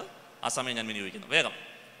ചാൻസ് ഉണ്ട്, ആ സമയം ഞാൻ വിനിയോഗിക്കുന്നു. വേഗം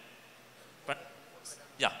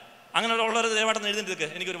അങ്ങനെയുള്ളവർ ദയവായിട്ട് എഴുതിയിട്ട്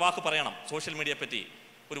എനിക്കൊരു വാക്ക് പറയണം, സോഷ്യൽ മീഡിയയെ പറ്റി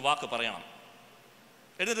ഒരു വാക്ക് പറയണം.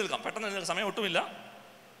 എഴുതി തീർക്കാം, പെട്ടെന്ന് എഴുതി, സമയം ഒട്ടുമില്ല.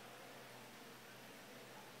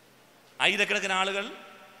 ആയിരക്കണക്കിന് ആളുകൾ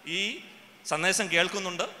ഈ സന്ദേശം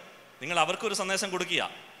കേൾക്കുന്നുണ്ട്. നിങ്ങൾ അവർക്കൊരു സന്ദേശം കൊടുക്കുക.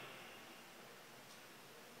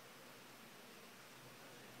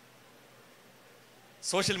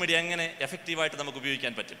 സോഷ്യൽ മീഡിയ എങ്ങനെ എഫക്റ്റീവായിട്ട് നമുക്ക്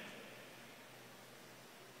ഉപയോഗിക്കാൻ പറ്റും.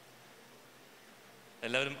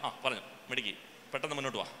 എല്ലാവരും പറഞ്ഞു, മിടുക്കി, പെട്ടെന്ന്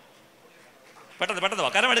മുന്നോട്ട് വാ, പെട്ടെന്ന് വാ.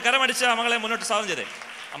 കരമടിച്ച മകളെ മുന്നോട്ട് സ്വാഗതം ചെയ്തേ.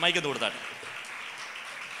 അമ്മായിക്കൊന്ന് കൊടുത്താട്ടെ.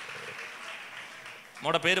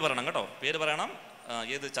 മോടെ പേര് പറയണം കേട്ടോ, പേര് പറയണം,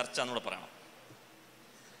 ഏത് ചർച്ച എന്നൂടെ പറയണം.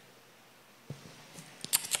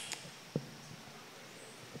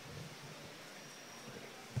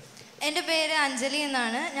 എൻ്റെ പേര് അഞ്ജലി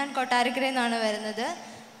എന്നാണ്. ഞാൻ കൊട്ടാരക്കരയിൽ നിന്നാണ് വരുന്നത്.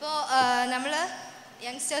 അപ്പോൾ നമ്മൾ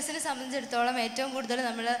യങ്സ്റ്റേഴ്സിനെ സംബന്ധിച്ചിടത്തോളം ഏറ്റവും കൂടുതൽ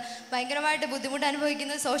നമ്മൾ ഭയങ്കരമായിട്ട് ബുദ്ധിമുട്ട്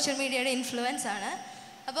അനുഭവിക്കുന്നത് സോഷ്യൽ മീഡിയയുടെ ഇൻഫ്ലുവൻസ് ആണ്.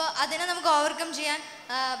 അപ്പോൾ അതിനെ നമുക്ക് ഓവർകം ചെയ്യാൻ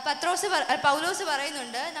പൗലോസ്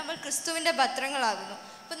പറയുന്നുണ്ട്, നമ്മൾ ക്രിസ്തുവിൻ്റെ പത്രങ്ങളാകുന്നു.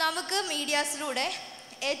 അപ്പോൾ നമുക്ക് മീഡിയാസിലൂടെ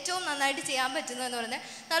ഏറ്റവും നന്നായിട്ട് ചെയ്യാൻ പറ്റുന്നതെന്ന് പറഞ്ഞാൽ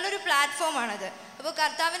നല്ലൊരു പ്ലാറ്റ്ഫോമാണത്. അപ്പോൾ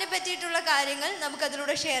കർത്താവിനെ പറ്റിയിട്ടുള്ള കാര്യങ്ങൾ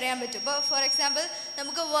നമുക്കതിലൂടെ ഷെയർ ചെയ്യാൻ പറ്റും. ഇപ്പോൾ ഫോർ എക്സാമ്പിൾ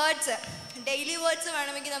നമുക്ക് വേർഡ്സ്, ഡെയിലി വേർഡ്സ്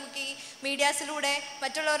വേണമെങ്കിൽ നമുക്ക് ഈ മീഡിയാസിലൂടെ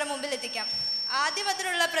മറ്റുള്ളവരുടെ മുമ്പിൽ എത്തിക്കാം. ആദ്യം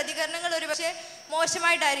അതിനുള്ള പ്രതികരണങ്ങൾ ഒരു പക്ഷേ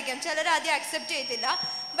മോശമായിട്ടായിരിക്കാം, ചിലർ ആദ്യം അക്സെപ്റ്റ് ചെയ്യത്തില്ല.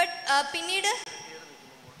 ബട്ട് പിന്നീട്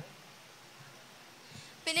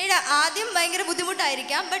ആദ്യം ഭയങ്കര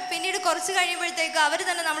ബുദ്ധിമുട്ടായിരിക്കാം. ബട്ട് പിന്നീട് കുറച്ച് കഴിയുമ്പോഴത്തേക്ക് അവർ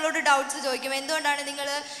തന്നെ നമ്മളോട് ഡൗട്ട്സ് ചോദിക്കും. എന്തുകൊണ്ടാണ് നിങ്ങൾ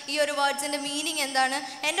ഈ ഒരു വേർഡ്സിൻ്റെ മീനിങ് എന്താണ്?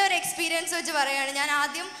 എൻ്റെ ഒരു എക്സ്പീരിയൻസ് വെച്ച് പറയുകയാണ്, ഞാൻ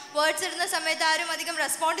ആദ്യം വേർഡ്സ് ഇടുന്ന സമയത്ത് ആരും അധികം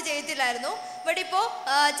റെസ്പോണ്ട് ചെയ്യത്തില്ലായിരുന്നു. ബട്ട് ഇപ്പോൾ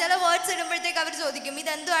ചില വേർഡ്സ് ഇടുമ്പോഴത്തേക്ക് അവർ ചോദിക്കും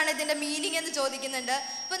ഇതെന്താണ് ഇതിൻ്റെ മീനിങ് എന്ന് ചോദിക്കുന്നുണ്ട്.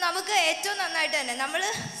 അപ്പോൾ നമുക്ക് ഏറ്റവും നന്നായിട്ട് തന്നെ നമ്മൾ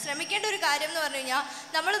ശ്രമിക്കേണ്ട ഒരു കാര്യം എന്ന് പറഞ്ഞു കഴിഞ്ഞാൽ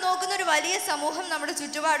നമ്മൾ നോക്കുന്ന ഒരു വലിയ സമൂഹം നമ്മുടെ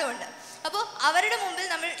ചുറ്റുപാടുമുണ്ട്. അപ്പോൾ അവരുടെ മുമ്പിൽ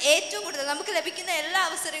നമ്മൾ ഏറ്റവും കൂടുതൽ നമുക്ക് ലഭിക്കുന്ന എല്ലാ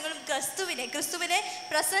അവസരങ്ങളും ക്രിസ്തുവിനെ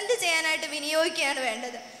പ്രസൻറ്റ് ചെയ്യാനായിട്ട് വിനിയോഗിക്കുകയാണ്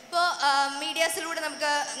വേണ്ടത്. ഇപ്പോൾ മീഡിയാസിലൂടെ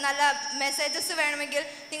നമുക്ക് നല്ല മെസ്സേജസ് വേണമെങ്കിൽ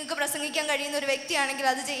നിങ്ങൾക്ക് പ്രസംഗിക്കാൻ കഴിയുന്ന ഒരു വ്യക്തിയാണെങ്കിൽ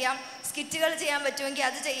അത് ചെയ്യാം, സ്കിറ്റുകൾ ചെയ്യാൻ പറ്റുമെങ്കിൽ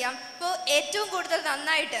അത് ചെയ്യാം. അപ്പോൾ ഏറ്റവും കൂടുതൽ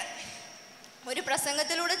നന്നായിട്ട് ഒരു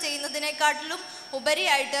പ്രസംഗത്തിലൂടെ ചെയ്യുന്നതിനെക്കാട്ടിലും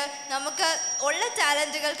ഉപരിയായിട്ട് നമുക്ക് ഉള്ള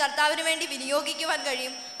ചാലഞ്ചുകൾ കർത്താവിന് വേണ്ടി വിനിയോഗിക്കുവാൻ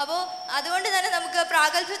കഴിയും. അപ്പോൾ അതുകൊണ്ട് തന്നെ നമുക്ക്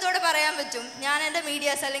പ്രാഗൽഭ്യത്തോടെ പറയാൻ പറ്റും, ഞാൻ എൻ്റെ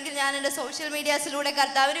മീഡിയാസ് അല്ലെങ്കിൽ ഞാൻ എൻ്റെ സോഷ്യൽ മീഡിയാസിലൂടെ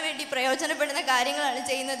കർത്താവിന് വേണ്ടി പ്രയോജനപ്പെടുന്ന കാര്യങ്ങളാണ്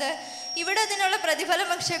ചെയ്യുന്നത്. ഇവിടെ അതിനുള്ള പ്രതിഫലം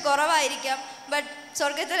പക്ഷേ കുറവായിരിക്കാം. ബട്ട്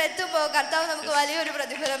സ്വർഗത്തിൽ എത്തുമ്പോൾ കർത്താവ് നമുക്ക് വലിയൊരു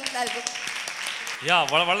പ്രതിഫലം നൽകും.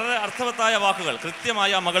 വളരെ അർത്ഥവത്തായ വാക്കുകൾ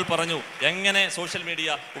കൃത്യമായ മകൾ പറഞ്ഞു എങ്ങനെ സോഷ്യൽ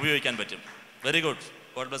മീഡിയ ഉപയോഗിക്കാൻ പറ്റും. Very good,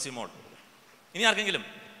 God bless you മോൾ. ഇനി ആർക്കെങ്കിലും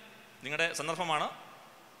നിങ്ങളുടെ സന്ദർഭമാണ്,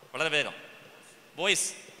 വളരെ വേഗം. ബോയ്സ്,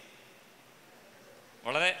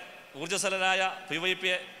 വളരെ ഊർജ്ജസ്വലരായ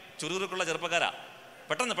PYPA ചുറുചുറുക്കുള്ള ചെറുപ്പക്കാരാ,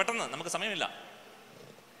 പെട്ടെന്ന് നമുക്ക് സമയമില്ല.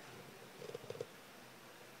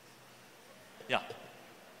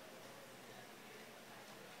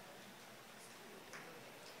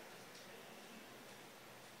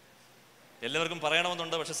 എല്ലാവർക്കും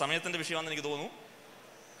പറയണമെന്നുണ്ട്, പക്ഷെ സമയത്തിൻ്റെ വിഷയമാണെന്ന് എനിക്ക് തോന്നുന്നു.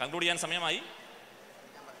 കൺക്ലൂഡ് ചെയ്യാൻ സമയമായി.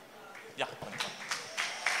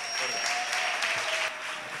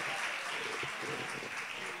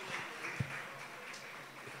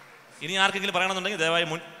 ഇനി ആർക്കെങ്കിലും പറയണമെന്നുണ്ടെങ്കിൽ ദയവായി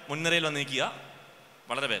മുൻനിരയിൽ വന്ന് നിൽക്കുക,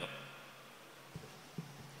 വളരെ വേഗം.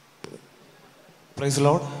 Praise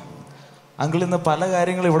Lord. അങ്കിൾ ഇന്ന് പല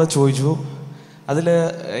കാര്യങ്ങളും ഇവിടെ ചോദിച്ചു. അതിൽ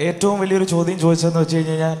ഏറ്റവും വലിയൊരു ചോദ്യം ചോദിച്ചതെന്ന് വെച്ച്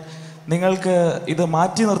കഴിഞ്ഞാൽ നിങ്ങൾക്ക് ഇത്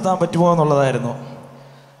മാറ്റി നിർത്താൻ പറ്റുമോ എന്നുള്ളതായിരുന്നു.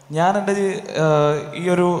 ഞാൻ എൻ്റെ ഈ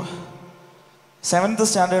ഒരു 7th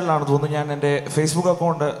സ്റ്റാൻഡേർഡിലാണ് തോന്നുന്നു ഞാൻ എൻ്റെ ഫേസ്ബുക്ക്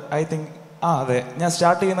അക്കൗണ്ട് ഐ തിങ്ക് അതെ, ഞാൻ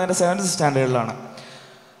സ്റ്റാർട്ട് ചെയ്യുന്നതിൻ്റെ 7th സ്റ്റാൻഡേർഡിലാണ്.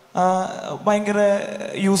 ഭയങ്കര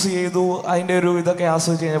യൂസ് ചെയ്തു, അതിൻ്റെ ഒരു ഇതൊക്കെ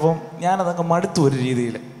ആസ്വദിച്ച് കഴിഞ്ഞപ്പം ഞാനതങ്ങ് മടുത്തു ഒരു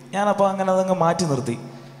രീതിയിൽ. ഞാനപ്പോൾ അങ്ങനെ അതങ്ങ് മാറ്റി നിർത്തി.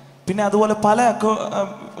 പിന്നെ അതുപോലെ പല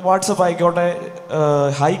വാട്സപ്പ് ആയിക്കോട്ടെ,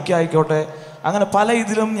 ഹൈക്ക് ആയിക്കോട്ടെ, അങ്ങനെ പല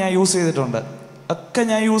ഇതിലും ഞാൻ യൂസ് ചെയ്തിട്ടുണ്ട്. ഒക്കെ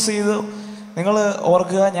ഞാൻ യൂസ് ചെയ്തു. നിങ്ങൾ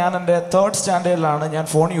ഓർക്കുക, ഞാൻ എൻ്റെ 3rd സ്റ്റാൻഡേർഡിലാണ് ഞാൻ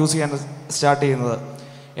ഫോൺ യൂസ് ചെയ്യാൻ സ്റ്റാർട്ട് ചെയ്യുന്നത്.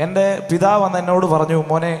 എൻ്റെ പിതാവ് വന്ന് എന്നോട് പറഞ്ഞു,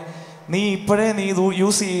 മോനെ നീ ഇപ്പോഴേ നീ ഇത്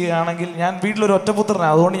യൂസ് ചെയ്യുകയാണെങ്കിൽ, ഞാൻ വീട്ടിലൊരു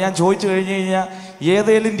ഒറ്റപുത്രനാണ്, അതുകൊണ്ട് ഞാൻ ചോദിച്ചു കഴിഞ്ഞ് കഴിഞ്ഞാൽ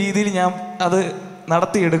ഏതെങ്കിലും രീതിയിൽ ഞാൻ അത്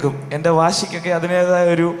നടത്തിയെടുക്കും. എൻ്റെ വാശിക്കൊക്കെ അതിൻ്റേതായ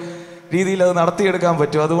ഒരു രീതിയിൽ അത് നടത്തിയെടുക്കാൻ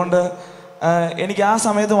പറ്റും. അതുകൊണ്ട് എനിക്ക് ആ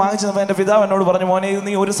സമയത്ത് വാങ്ങിച്ചു തന്നപ്പോൾ എൻ്റെ പിതാവ് എന്നോട് പറഞ്ഞു, മോനെ ഇത്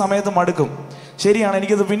നീ ഒരു സമയത്ത് മടുക്കും. ശരിയാണ്,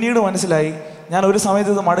 എനിക്കത് പിന്നീട് മനസ്സിലായി. ഞാൻ ഒരു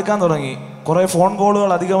സമയത്ത് ഇത് മടുക്കാൻ തുടങ്ങി. കുറേ ഫോൺ കോളുകൾ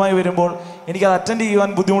അധികമായി വരുമ്പോൾ എനിക്കത് അറ്റൻഡ് ചെയ്യുവാൻ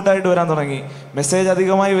ബുദ്ധിമുട്ടായിട്ട് വരാൻ തുടങ്ങി. മെസ്സേജ്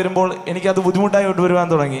അധികമായി വരുമ്പോൾ എനിക്കത് ബുദ്ധിമുട്ടായിട്ട് വരുവാൻ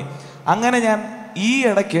തുടങ്ങി. അങ്ങനെ ഞാൻ ഈ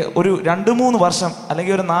ഇടയ്ക്ക് ഒരു 2-3 വർഷം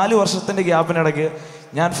അല്ലെങ്കിൽ ഒരു 4 വർഷത്തിൻ്റെ ഗ്യാപ്പിനിടയ്ക്ക്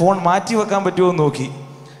ഞാൻ ഫോൺ മാറ്റി വെക്കാൻ പറ്റുമോ എന്ന് നോക്കി.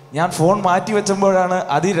 ഞാൻ ഫോൺ മാറ്റി വെച്ചപ്പോഴാണ്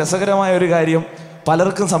അതിരസകരമായ ഒരു കാര്യം.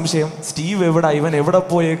 പലർക്കും സംശയം, സ്റ്റീവ് ഇവൻ എവിടെ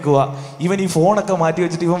പോയേക്കുക, ഇവൻ ഈ ഫോണൊക്കെ മാറ്റി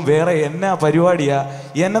വെച്ചിട്ട് ഇവൻ വേറെ എന്നാ പരിപാടിയാ,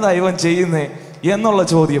 എന്നതാ ഇവൻ ചെയ്യുന്നേ എന്നുള്ള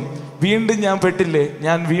ചോദ്യം. വീണ്ടും ഞാൻ പെട്ടില്ലേ,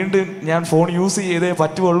 ഞാൻ ഫോൺ യൂസ് ചെയ്തേ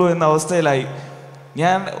പറ്റുള്ളൂ എന്ന അവസ്ഥയിലായി.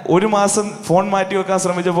 ഞാൻ 1 മാസം ഫോൺ മാറ്റി വെക്കാൻ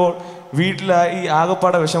ശ്രമിച്ചപ്പോൾ വീട്ടിലായി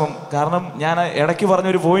ആകപ്പാടെ വിഷമം. കാരണം ഞാൻ ഇടയ്ക്ക്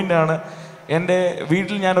പറഞ്ഞൊരു പോയിൻ്റാണ്, എൻ്റെ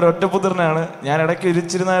വീട്ടിൽ ഞാനൊരു ഒറ്റപുത്രനാണ്. ഞാൻ ഇടയ്ക്ക്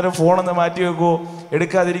ഇരിച്ചിരി നേരം ഫോണൊന്ന് മാറ്റി വെക്കുകയോ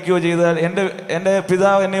എടുക്കാതിരിക്കുകയോ ചെയ്താൽ എൻ്റെ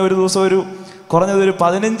പിതാവ് എന്നെ ഒരു ദിവസം കുറഞ്ഞതൊരു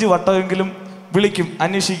 15 വട്ടമെങ്കിലും വിളിക്കും,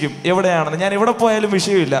 അന്വേഷിക്കും എവിടെയാണെന്ന്. ഞാൻ എവിടെ പോയാലും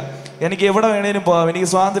വിഷയമില്ല, എനിക്ക് എവിടെ വേണമെങ്കിലും പോകാം, എനിക്ക്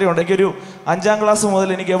സ്വാതന്ത്ര്യമുണ്ട്. എനിക്കൊരു 5ാം ക്ലാസ് മുതൽ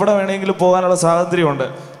എനിക്ക് എവിടെ വേണമെങ്കിലും പോകാനുള്ള സ്വാതന്ത്ര്യമുണ്ട്.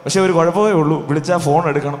 പക്ഷേ ഒരു കുഴപ്പമേ ഉള്ളൂ, വിളിച്ചാൽ ഫോൺ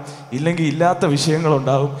എടുക്കണം, ഇല്ലെങ്കിൽ ഇല്ലാത്ത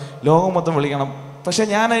വിഷയങ്ങളുണ്ടാകും, ലോകം മൊത്തം വിളിക്കണം. പക്ഷേ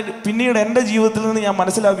ഞാൻ പിന്നീട് എൻ്റെ ജീവിതത്തിൽ നിന്ന് ഞാൻ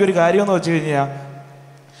മനസ്സിലാക്കിയ ഒരു കാര്യമെന്ന് വെച്ച് കഴിഞ്ഞാൽ,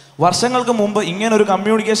 വർഷങ്ങൾക്ക് മുമ്പ് ഇങ്ങനൊരു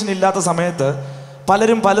കമ്മ്യൂണിക്കേഷൻ ഇല്ലാത്ത സമയത്ത്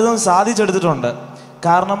പലരും പലതും സാധിച്ചെടുത്തിട്ടുണ്ട്.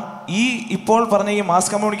 കാരണം ഇപ്പോൾ പറഞ്ഞ ഈ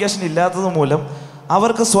മാസ് കമ്മ്യൂണിക്കേഷൻ ഇല്ലാത്തത് മൂലം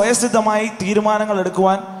അവർക്ക് സ്വയസിദ്ധമായി തീരുമാനങ്ങൾ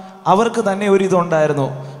എടുക്കുവാൻ അവർക്ക് തന്നെ ഒരു ഇതുണ്ടായിരുന്നു.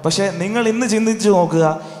 പക്ഷേ നിങ്ങൾ ഇന്ന് ചിന്തിച്ച് നോക്കുക,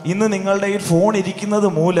 ഇന്ന് നിങ്ങളുടെ ഈ ഫോൺ ഇരിക്കുന്നത്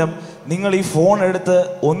മൂലം നിങ്ങൾ ഈ ഫോൺ എടുത്ത്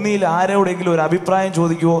ഒന്നിൽ ആരോടെങ്കിലും ഒരു അഭിപ്രായം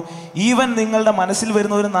ചോദിക്കുമോ, ഈവൻ നിങ്ങളുടെ മനസ്സിൽ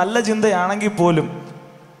വരുന്ന ഒരു നല്ല ചിന്തയാണെങ്കിൽ പോലും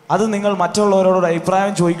അത് നിങ്ങൾ മറ്റുള്ളവരോട്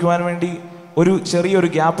അഭിപ്രായം ചോദിക്കുവാൻ വേണ്ടി ഒരു ചെറിയൊരു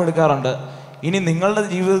ഗ്യാപ്പ് എടുക്കാറുണ്ട്. ഇനി നിങ്ങളുടെ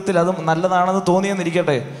ജീവിതത്തിൽ അത് നല്ലതാണെന്ന്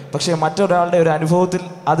തോന്നിയെന്നിരിക്കട്ടെ, പക്ഷേ മറ്റൊരാളുടെ ഒരു അനുഭവത്തിൽ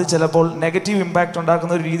അത് ചിലപ്പോൾ നെഗറ്റീവ് ഇമ്പാക്റ്റ്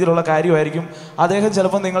ഉണ്ടാക്കുന്ന ഒരു രീതിയിലുള്ള കാര്യമായിരിക്കും. അദ്ദേഹം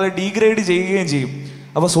ചിലപ്പോൾ നിങ്ങളെ ഡീഗ്രേഡ് ചെയ്യുകയും ചെയ്യും.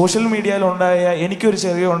 അപ്പോൾ സോഷ്യൽ മീഡിയയിൽ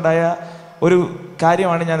എനിക്കൊരു ഉണ്ടായ ഒരു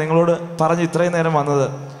കാര്യമാണ് ഞാൻ നിങ്ങളോട് പറഞ്ഞ് ഇത്രയും നേരം വന്നത്.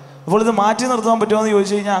 അപ്പോൾ ഇത് മാറ്റി നിർത്താൻ പറ്റുമോ എന്ന്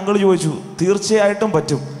ചോദിച്ചു കഴിഞ്ഞാൽ അങ്കിൾ ചോദിച്ചു. തീർച്ചയായിട്ടും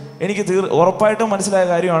പറ്റും. എനിക്ക് ഉറപ്പായിട്ടും മനസ്സിലായ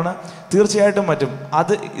കാര്യമാണ്. തീർച്ചയായിട്ടും പറ്റും.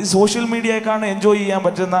 അത് ഈ സോഷ്യൽ മീഡിയയെക്കാണ് എൻജോയ് ചെയ്യാൻ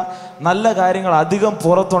പറ്റുന്ന നല്ല കാര്യങ്ങൾ അധികം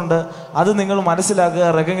പുറത്തുണ്ട്. അത് നിങ്ങൾ മനസ്സിലാക്കുക,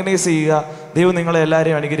 റെക്കഗ്നൈസ് ചെയ്യുക. ദൈവം നിങ്ങളെ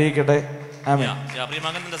എല്ലാവരെയും അനുഗ്രഹിക്കട്ടെ. ആമേൻ.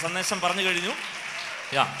 പ്രിയമകന്റെ സന്ദേശം പറഞ്ഞു കഴിഞ്ഞു.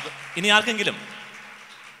 ഇനി ആർക്കെങ്കിലും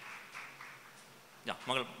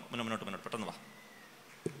മകൾ മുന്നോട്ട് പെട്ടെന്ന് വാ.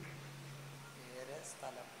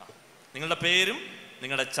 നിങ്ങളുടെ പേരും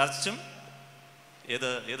നിങ്ങളുടെ ചർച്ചും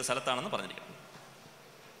ഏത് സ്ഥലത്താണെന്ന് പറഞ്ഞിരിക്കണം.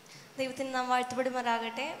 ദൈവത്തിന് നാം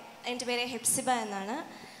വാഴ്ത്തപ്പെടുമാറാകട്ടെ. എൻ്റെ പേര് ഹെപ്സിബ എന്നാണ്.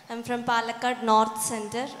 I am from Palakkad north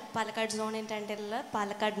centre, Palakkad സോണിൻ്റെ അണ്ടറിൽ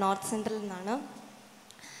പാലക്കാട് നോർത്ത് സെൻറ്ററിൽ നിന്നാണ്.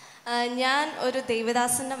 ഞാൻ ഒരു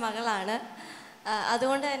ദേവദാസൻ്റെ മകളാണ്.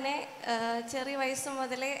 അതുകൊണ്ട് തന്നെ ചെറിയ വയസ്സ്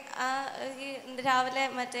മുതലേ ഈ രാവിലെ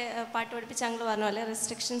മറ്റേ പാട്ട് പഠിപ്പിച്ച് ഞങ്ങൾ പറഞ്ഞ പോലെ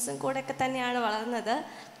റെസ്ട്രിക്ഷൻസും കൂടെയൊക്കെ തന്നെയാണ് വളർന്നത്.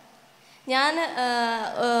 ഞാൻ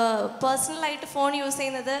പേഴ്സണലായിട്ട് ഫോൺ യൂസ്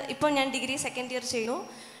ചെയ്യുന്നത് ഇപ്പോൾ ഞാൻ ഡിഗ്രി സെക്കൻഡ് ഇയർ ചെയ്യുന്നു.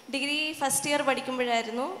 ഡിഗ്രി ഫസ്റ്റ് ഇയർ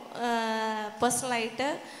പഠിക്കുമ്പോഴായിരുന്നു പേഴ്സണലായിട്ട്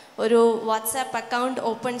ഒരു വാട്സാപ്പ് അക്കൗണ്ട്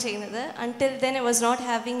ഓപ്പൺ ചെയ്യുന്നത്. Until then I was not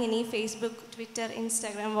having any Facebook, Twitter,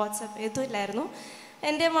 Instagram, WhatsApp ഏതും ഇല്ലായിരുന്നു.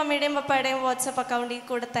 എൻ്റെ മമ്മിയുടെയും പപ്പയുടെയും വാട്സാപ്പ് അക്കൗണ്ടിൽ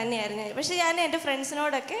കൂടെ തന്നെയായിരുന്നു. പക്ഷേ ഞാൻ എൻ്റെ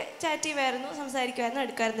ഫ്രണ്ട്സിനോടൊക്കെ ചാറ്റ് ചെയ്യുമായിരുന്നു, സംസാരിക്കുമായിരുന്നു,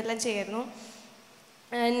 എടുക്കുമായിരുന്നു, എല്ലാം ചെയ്യായിരുന്നു.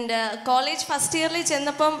 ആൻഡ് കോളേജ് ഫസ്റ്റ് ഇയറിൽ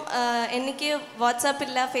ചെന്നപ്പം എനിക്ക് വാട്സാപ്പ്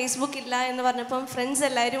ഇല്ല, ഫേസ്ബുക്ക് ഇല്ല എന്ന് പറഞ്ഞപ്പം ഫ്രണ്ട്സ്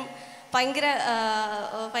എല്ലാവരും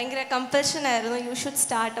ഭയങ്കര കമ്പൽഷനായിരുന്നു. You should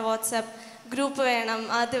start WhatsApp group, വേണം,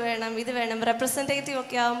 അത് വേണം, ഇത് വേണം, റെപ്രസെൻറ്റേറ്റീവ്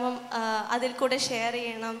ഒക്കെ ആകുമ്പം അതിൽ കൂടെ ഷെയർ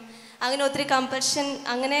ചെയ്യണം, അങ്ങനെ ഒത്തിരി കമ്പൽഷൻ.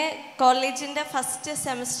 അങ്ങനെ കോളേജിൻ്റെ ഫസ്റ്റ്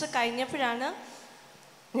സെമസ്റ്റർ കഴിഞ്ഞപ്പോഴാണ്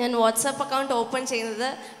ഞാൻ വാട്സാപ്പ് അക്കൗണ്ട് ഓപ്പൺ ചെയ്യുന്നത്.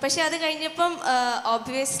 പക്ഷേ അത് കഴിഞ്ഞപ്പം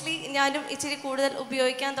ഓബ്വിയസ്ലി ഞാനും ഇച്ചിരി കൂടുതൽ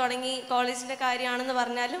ഉപയോഗിക്കാൻ തുടങ്ങി. കോളേജിൻ്റെ കാര്യമാണെന്ന്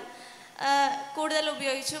പറഞ്ഞാലും കൂടുതൽ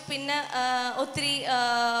ഉപയോഗിച്ചു. പിന്നെ ഒത്തിരി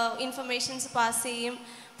ഇൻഫർമേഷൻസ് പാസ് ചെയ്യും,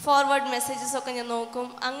 ഫോർവേഡ് മെസ്സേജസ് ഒക്കെ ഞാൻ നോക്കും.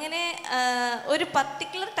 അങ്ങനെ ഒരു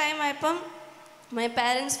പർട്ടിക്കുലർ ടൈം ആയപ്പം my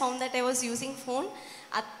parents found that I was using phone.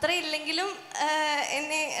 അത്ര ഇല്ലെങ്കിലും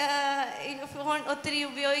എന്നെ ഫോൺ ഒത്തിരി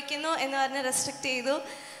ഉപയോഗിക്കുന്നു എന്ന് പറഞ്ഞ് റെസ്ട്രിക്റ്റ് ചെയ്തു.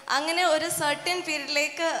 അങ്ങനെ ഒരു സർട്ടൻ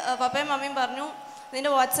പീരീഡിലേക്ക് പപ്പയും മമ്മിയും പറഞ്ഞു, നിൻ്റെ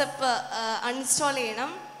വാട്സപ്പ് അൺഇൻസ്റ്റാൾ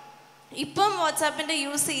ചെയ്യണം, ഇപ്പം വാട്സാപ്പിൻ്റെ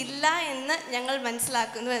യൂസ് ഇല്ല എന്ന് ഞങ്ങൾ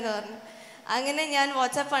മനസ്സിലാക്കുന്നു എന്ന് പറഞ്ഞു. അങ്ങനെ ഞാൻ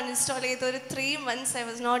വാട്സാപ്പ് അൺഇൻസ്റ്റാൾ ചെയ്ത് ഒരു 3 months I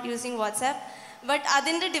was not using WhatsApp. But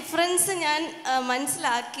അതിൻ്റെ ഡിഫറൻസ് ഞാൻ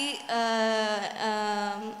മനസ്സിലാക്കി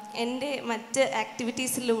എൻ്റെ മറ്റ്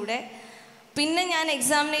ആക്ടിവിറ്റീസിലൂടെ. പിന്നെ ഞാൻ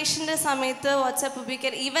എക്സാമിനേഷൻ്റെ സമയത്ത് വാട്സാപ്പ്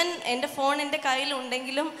ഉപയോഗിക്കാൻ, ഈവൻ എൻ്റെ ഫോൺ എൻ്റെ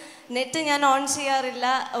കയ്യിലുണ്ടെങ്കിലും നെറ്റ് ഞാൻ ഓൺ ചെയ്യാറില്ല,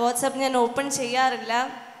 വാട്സാപ്പ് ഞാൻ ഓപ്പൺ ചെയ്യാറില്ല.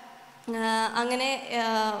 അങ്ങനെ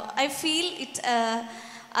ഐ ഫീൽ ഇറ്റ്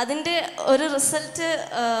അതിൻ്റെ ഒരു റിസൾട്ട്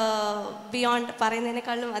ബിയോണ്ട്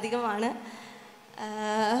പറയുന്നതിനേക്കാളും അധികമാണ്.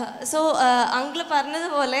 സോ അങ്കിൾ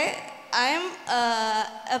പറഞ്ഞതുപോലെ I M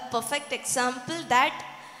A perfect example that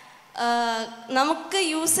നമുക്ക്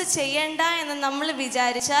യൂസ് ചെയ്യേണ്ട എന്ന് നമ്മൾ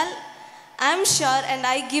വിചാരിച്ചാൽ I am sure and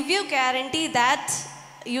I give you guarantee that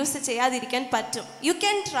use ചെയ്യാതിരിക്കാൻ പറ്റും. You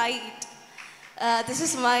can try it. This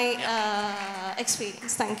is my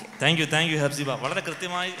experience. Thank you ഹെപ്സിബ. വളരെ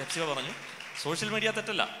കൃത്യമായി ഹെപ്സിബ പറഞ്ഞു. സോഷ്യൽ മീഡിയ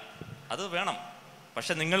തെറ്റല്ല, അത് വേണം.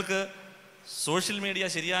 പക്ഷെ നിങ്ങൾക്ക് സോഷ്യൽ മീഡിയ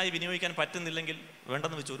ശരിയായി വിനിയോഗിക്കാൻ പറ്റുന്നില്ലെങ്കിൽ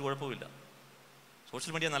വേണ്ടെന്ന് വെച്ച് ഒരു കുഴപ്പമില്ല.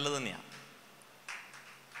 സോഷ്യൽ മീഡിയ നല്ലത് തന്നെയാണ്.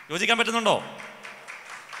 യോജിക്കാൻ പറ്റുന്നുണ്ടോ?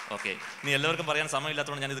 ഓക്കെ. ഇനി എല്ലാവർക്കും പറയാൻ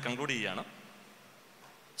സമയമില്ലാത്തതുകൊണ്ട് ഞാനിത് കൺക്ലൂഡ് ചെയ്യുകയാണ്.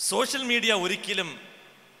 സോഷ്യൽ മീഡിയ ഒരിക്കലും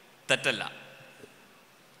തെറ്റല്ല.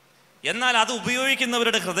 എന്നാൽ അത്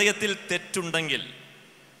ഉപയോഗിക്കുന്നവരുടെ ഹൃദയത്തിൽ തെറ്റുണ്ടെങ്കിൽ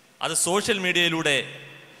അത് സോഷ്യൽ മീഡിയയിലൂടെ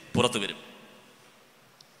പുറത്തു വരും.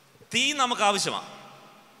 തീ നമുക്ക് ആവശ്യമാണ്,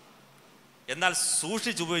 എന്നാൽ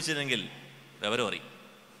സൂക്ഷിച്ചുപയോഗിച്ചില്ലെങ്കിൽ വിവരം അറിയും.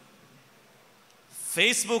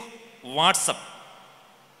 ഫേസ്ബുക്ക്, വാട്സപ്പ്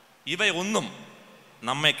ഇവയൊന്നും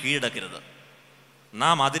നമ്മെ കീഴടക്കരുത്.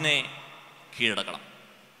 നാം അതിനെ കീഴടക്കണം.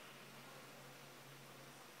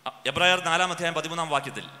 എബ്രായർ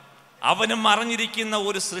 4:13 അവനും അറിഞ്ഞിരിക്കുന്ന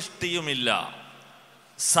ഒരു സൃഷ്ടിയുമില്ല,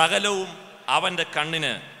 സകലവും അവൻ്റെ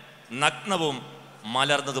കണ്ണിന് നഗ്നവും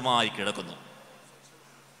മലർന്നതുമായി കിടക്കുന്നു.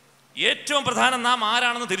 ഏറ്റവും പ്രധാനം നാം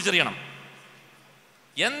ആരാണെന്ന് തിരിച്ചറിയണം.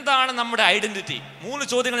 എന്താണ് നമ്മുടെ ഐഡന്റിറ്റി? 3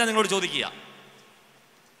 ചോദ്യങ്ങൾ ഞാൻ നിങ്ങളോട് ചോദിക്കുക.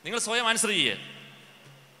 നിങ്ങൾ സ്വയം ആൻസർ ചെയ്യേ.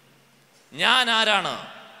 ഞാൻ ആരാണ്?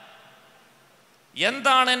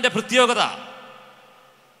 എന്താണ് എൻ്റെ പ്രത്യേകത?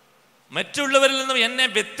 മറ്റുള്ളവരിൽ നിന്നും എന്നെ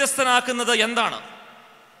വ്യത്യസ്തനാക്കുന്നത് എന്താണ്?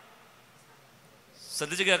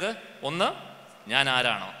 ശ്രദ്ധിച്ച് കേൾക്ക്. ഒന്ന്, ഞാൻ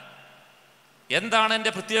ആരാണ്, എന്താണ്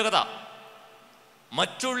എൻ്റെ പ്രത്യേകത,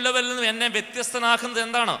 മറ്റുള്ളവരിൽ നിന്നും എന്നെ വ്യത്യസ്തനാക്കുന്നത്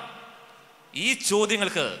എന്താണ്? ഈ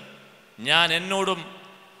ചോദ്യങ്ങൾക്ക് ഞാൻ എന്നോടും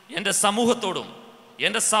എൻ്റെ സമൂഹത്തോടും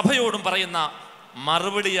എൻ്റെ സഭയോടും പറയുന്ന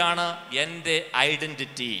മറുപടിയാണ് എൻ്റെ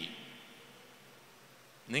ഐഡൻറ്റിറ്റി.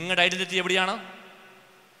 നിങ്ങളുടെ ഐഡൻറ്റിറ്റി എവിടെയാണ്?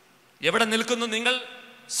 എവിടെ നിൽക്കുന്നു? നിങ്ങൾ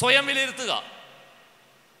സ്വയം വിലയിരുത്തുക.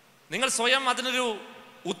 നിങ്ങൾ സ്വയം അതിനൊരു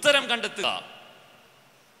ഉത്തരം കണ്ടെത്തുക.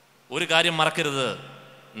 ഒരു കാര്യം മറക്കരുത്,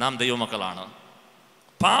 നാം ദൈവമക്കളാണ്.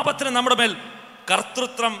 പാപത്തിന് നമ്മുടെ മേൽ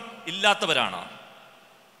കർത്തൃത്വം ഇല്ലാത്തവരാണ്.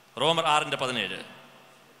 റോമർ 6:17.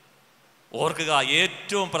 ഓർക്കുക,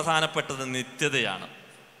 ഏറ്റവും പ്രധാനപ്പെട്ടത് നിത്യതയാണ്.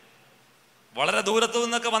 വളരെ ദൂരത്തു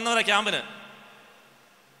നിന്നൊക്കെ വന്നവരാ ക്യാമ്പിന്,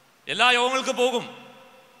 എല്ലാ യോഗങ്ങൾക്കും പോകും,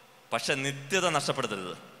 പക്ഷെ നിത്യത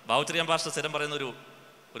നഷ്ടപ്പെടുത്തരുത്. ബാവുച്ചറിയാൻ പാസ്റ്റർ സ്ഥിരം പറയുന്ന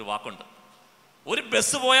ഒരു വാക്കുണ്ട്, ഒരു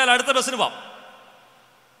ബസ് പോയാൽ അടുത്ത ബസ്സിന് പോകാം,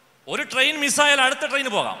 ഒരു ട്രെയിൻ മിസ്സായാൽ അടുത്ത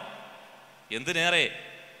ട്രെയിന് പോകാം, എന്തിനേറെ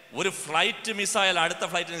ഒരു ഫ്ലൈറ്റ് മിസ്സായാൽ അടുത്ത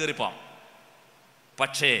ഫ്ലൈറ്റിന് കയറിപ്പോവാം.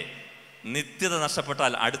 പക്ഷേ നിത്യത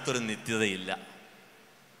നഷ്ടപ്പെട്ടാൽ അടുത്തൊരു നിത്യതയില്ല.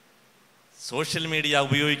 സോഷ്യൽ മീഡിയ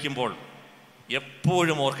ഉപയോഗിക്കുമ്പോൾ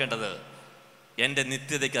എപ്പോഴും ഓർക്കേണ്ടത്, എൻ്റെ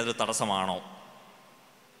നിത്യതയ്ക്ക് അതൊരു തടസ്സമാണോ?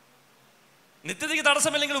 നിത്യതയ്ക്ക്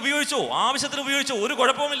തടസ്സമില്ലെങ്കിൽ ഉപയോഗിച്ചോ, ആവശ്യത്തിന് ഉപയോഗിച്ചോ, ഒരു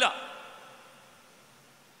കുഴപ്പവുമില്ല.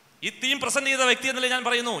 ഈ തീം പ്രസന്റ് ചെയ്ത വ്യക്തി എന്നല്ലേ ഞാൻ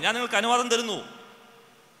പറയുന്നു, ഞാൻ നിങ്ങൾക്ക് അനുവാദം തരുന്നു,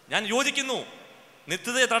 ഞാൻ യോജിക്കുന്നു.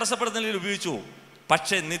 നിത്യതയെ തടസ്സപ്പെടുത്തുന്നതിൽ ഉപയോഗിച്ചു.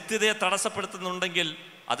 പക്ഷേ നിത്യതയെ തടസ്സപ്പെടുത്തുന്നുണ്ടെങ്കിൽ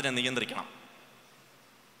അതിനെ നിയന്ത്രിക്കണം.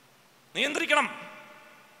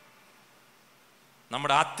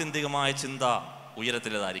 നമ്മുടെ ആത്യന്തികമായ ചിന്ത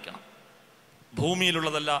ഉയരത്തിലേതായിരിക്കണം,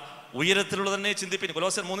 ഭൂമിയിലുള്ളതല്ല, ഉയരത്തിലുള്ളത് തന്നെ ചിന്തിപ്പിന്.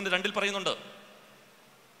 കൊലോസ്യർ 3:2 പറയുന്നുണ്ട്.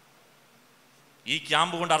 ഈ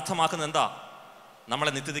ക്യാമ്പ് കൊണ്ട് അർത്ഥമാക്കുന്നത് എന്താ?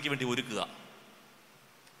 നമ്മളെ നിത്യതയ്ക്ക് വേണ്ടി ഒരുക്കുക.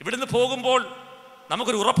 ഇവിടുന്ന് പോകുമ്പോൾ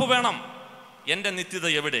നമുക്കൊരു ഉറപ്പ് വേണം, എൻ്റെ നിത്യത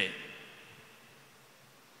എവിടെ?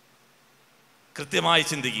 കൃത്യമായി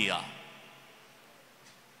ചിന്തിക്കുക.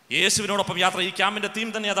 യേശുവിനോടൊപ്പം യാത്ര. ഈ ക്യാമ്പിന്റെ തീം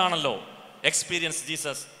തന്നെ അതാണല്ലോ, experience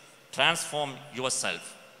Jesus, transform your self.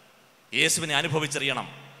 യേശുവിനെ അനുഭവിച്ചറിയണം.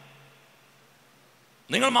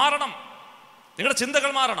 നിങ്ങൾ മാറണം, നിങ്ങളുടെ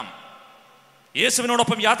ചിന്തകൾ മാറണം.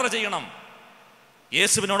 യേശുവിനോടൊപ്പം യാത്ര ചെയ്യണം.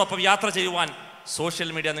 യേശുവിനോടൊപ്പം യാത്ര ചെയ്യുവാൻ സോഷ്യൽ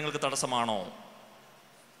മീഡിയ നിങ്ങൾക്ക് തടസ്സമാണോ?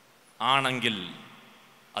 ആണെങ്കിൽ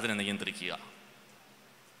അതിനെ നിയന്ത്രിക്കുക.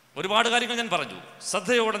 ഒരുപാട് കാര്യങ്ങൾ ഞാൻ പറഞ്ഞു,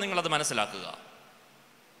 ശ്രദ്ധയോടെ നിങ്ങളത് മനസ്സിലാക്കുക.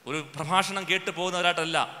 ഒരു പ്രഭാഷണം കേട്ട്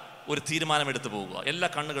പോകുന്നവരായിട്ടല്ല ഒരു തീരുമാനമെടുത്ത് പോവുക. എല്ലാ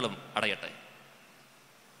കണ്ണുകളും അടയട്ടെ.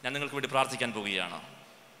 ഞാൻ നിങ്ങൾക്ക് വേണ്ടി പ്രാർത്ഥിക്കാൻ പോവുകയാണ്.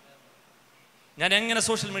 ഞാൻ എങ്ങനെ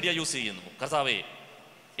സോഷ്യൽ മീഡിയ യൂസ് ചെയ്യുന്നു? കർത്താവേ,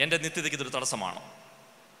 എൻ്റെ നിത്യതയ്ക്ക് ഇതൊരു തടസ്സമാണോ?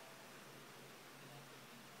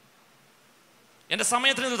 എൻ്റെ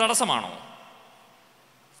സമയത്തിന് ഇതൊരു തടസ്സമാണോ?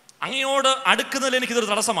 അങ്ങയോട് അടുക്കുന്നതിൽ എനിക്കിതൊരു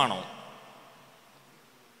തടസ്സമാണോ?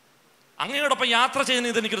 അങ്ങയോടൊപ്പം യാത്ര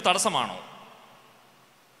ചെയ്യുന്നത് എനിക്കൊരു തടസ്സമാണോ?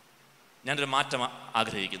 ഞാനൊരു മാറ്റം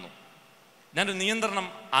ആഗ്രഹിക്കുന്നു, ഞാനൊരു നിയന്ത്രണം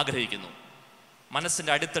ആഗ്രഹിക്കുന്നു.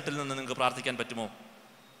 മനസ്സിൻ്റെ അടിത്തട്ടിൽ നിന്ന് നിങ്ങൾക്ക് പ്രാർത്ഥിക്കാൻ പറ്റുമോ?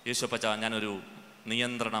 യേശുപ്പച്ച, ഞാനൊരു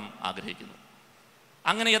നിയന്ത്രണം ആഗ്രഹിക്കുന്നു.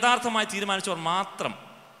 അങ്ങനെ യഥാർത്ഥമായി തീരുമാനിച്ചവർ മാത്രം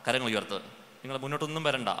കരങ്ങൾ ഉയർത്തുക. നിങ്ങൾ മുന്നോട്ടൊന്നും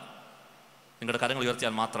വരണ്ട, നിങ്ങളുടെ കരങ്ങൾ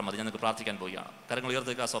ഉയർത്തിയാൽ മാത്രം മതി. ഞാൻ നിങ്ങൾക്ക് പ്രാർത്ഥിക്കാൻ പോവുകയാണ്. കരങ്ങൾ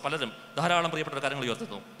ഉയർത്തുക. പലരും ധാരാളം പ്രിയപ്പെട്ട കരങ്ങൾ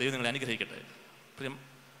ഉയർത്തുന്നു. ദൈവം നിങ്ങളെ അനുഗ്രഹിക്കട്ടെ.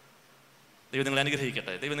 ദൈവം നിങ്ങളെ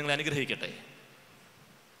അനുഗ്രഹിക്കട്ടെ. ദൈവം നിങ്ങളെ അനുഗ്രഹിക്കട്ടെ.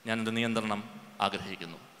 ഞാനൊരു നിയന്ത്രണം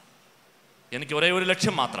ആഗ്രഹിക്കുന്നു. എനിക്ക് ഒരേ ഒരു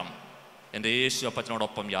ലക്ഷ്യം മാത്രം, എൻ്റെ യേശു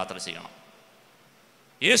അപ്പച്ചനോടൊപ്പം യാത്ര ചെയ്യണം.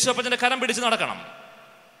 യേശു അപ്പച്ചൻ്റെ കരം പിടിച്ച് നടക്കണം.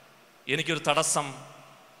 എനിക്കൊരു തടസ്സം,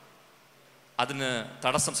 അതിന്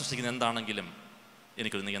തടസ്സം സൃഷ്ടിക്കുന്ന എന്താണെങ്കിലും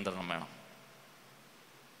എനിക്കൊരു നിയന്ത്രണം വേണം.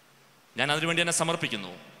 ഞാൻ അതിനുവേണ്ടി എന്നെ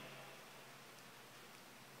സമർപ്പിക്കുന്നു.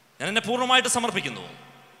 ഞാൻ എന്നെ പൂർണ്ണമായിട്ട് സമർപ്പിക്കുന്നു.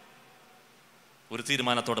 ഒരു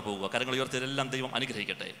തീരുമാനത്തോടെ പോവുക. കരങ്ങൾ ഉയർത്തിയതെല്ലാം ദൈവം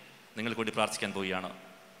അനുഗ്രഹിക്കട്ടെ. നിങ്ങൾക്ക് വേണ്ടി പ്രാർത്ഥിക്കാൻ പോവുകയാണ്.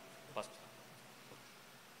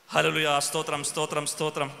 ഹല്ലേലൂയ. സ്തോത്രം, സ്തോത്രം,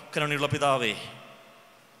 സ്തോത്രം. കരുണയുള്ള പിതാവേ,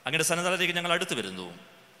 അങ്ങയുടെ സന്നിധാനത്തിലേക്ക് ഞങ്ങൾ അടുത്തു വരുന്നു.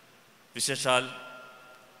 വിശേഷാൽ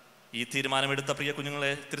ഈ തീരുമാനമെടുത്ത പ്രിയ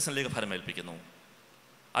കുഞ്ഞുങ്ങളെ തിരുസന്നിധിയിലേക്ക് ഫലമേൽപ്പിക്കുന്നു.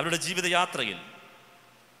 അവരുടെ ജീവിതയാത്രയിൽ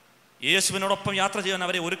യേശുവിനോടൊപ്പം യാത്ര ചെയ്യാൻ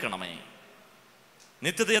അവരെ ഒരുക്കണമേ.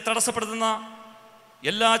 നിത്യതയെ തടസ്സപ്പെടുത്തുന്ന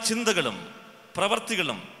എല്ലാ ചിന്തകളും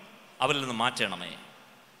പ്രവൃത്തികളും അവരിൽ നിന്ന് മാറ്റണമേ.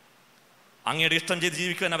 അങ്ങയുടെ ഇഷ്ടം ചെയ്ത്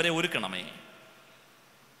ജീവിക്കുവാൻ അവരെ ഒരുക്കണമേ.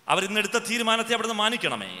 അവരിന്നെടുത്ത തീരുമാനത്തെ അവിടെ നിന്ന്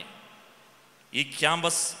മാനിക്കണമേ. ഈ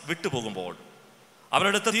ക്യാമ്പസ് വിട്ടുപോകുമ്പോൾ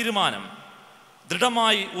അവരെടുത്ത തീരുമാനം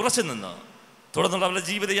ദൃഢമായി ഉറച്ചു നിന്ന് തുടർന്നുള്ള അവരുടെ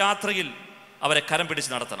ജീവിതയാത്രയിൽ അവരെ കരം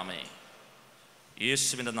പിടിച്ച് നടത്തണമേ.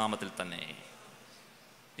 യേശുവിൻ്റെ നാമത്തിൽ തന്നെ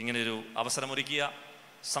ഇങ്ങനെയൊരു അവസരമൊരുക്കിയ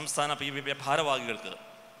സംസ്ഥാന PYPA ഭാരവാഹികൾക്ക്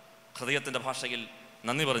ഹൃദയത്തിൻ്റെ ഭാഷയിൽ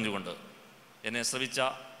നന്ദി പറഞ്ഞുകൊണ്ട്, എന്നെ ശ്രവിച്ച,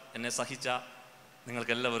 എന്നെ സഹിച്ച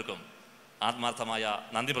നിങ്ങൾക്കെല്ലാവർക്കും ആത്മാർത്ഥമായ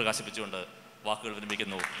നന്ദി പ്രകാശിപ്പിച്ചുകൊണ്ട് വാക്കുകൾ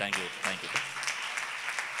വിരമിക്കുന്നു. Thank you.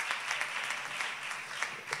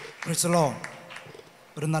 ക്രിസ്തലോ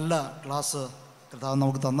ഒരു നല്ല ക്ലാസ് കർത്താവ്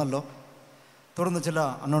നമുക്ക് തന്നല്ലോ. തുടർന്ന് ചില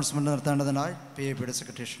അനൗൺസ്മെൻറ്റ് നിർത്തേണ്ടതിനായി PYPയുടെ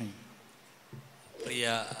സെക്രട്ടറി ക്ഷണിക്കും. പ്രിയ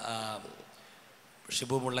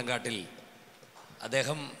ഷിബു മുള്ളങ്കാട്ടിൽ,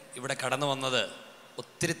 അദ്ദേഹം ഇവിടെ കടന്നു വന്നത്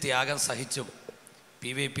ഒത്തിരി ത്യാഗം സഹിച്ചും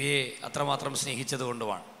PYPയെ അത്രമാത്രം സ്നേഹിച്ചത്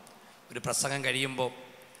കൊണ്ടുമാണ്. ഒരു പ്രസംഗം കഴിയുമ്പോൾ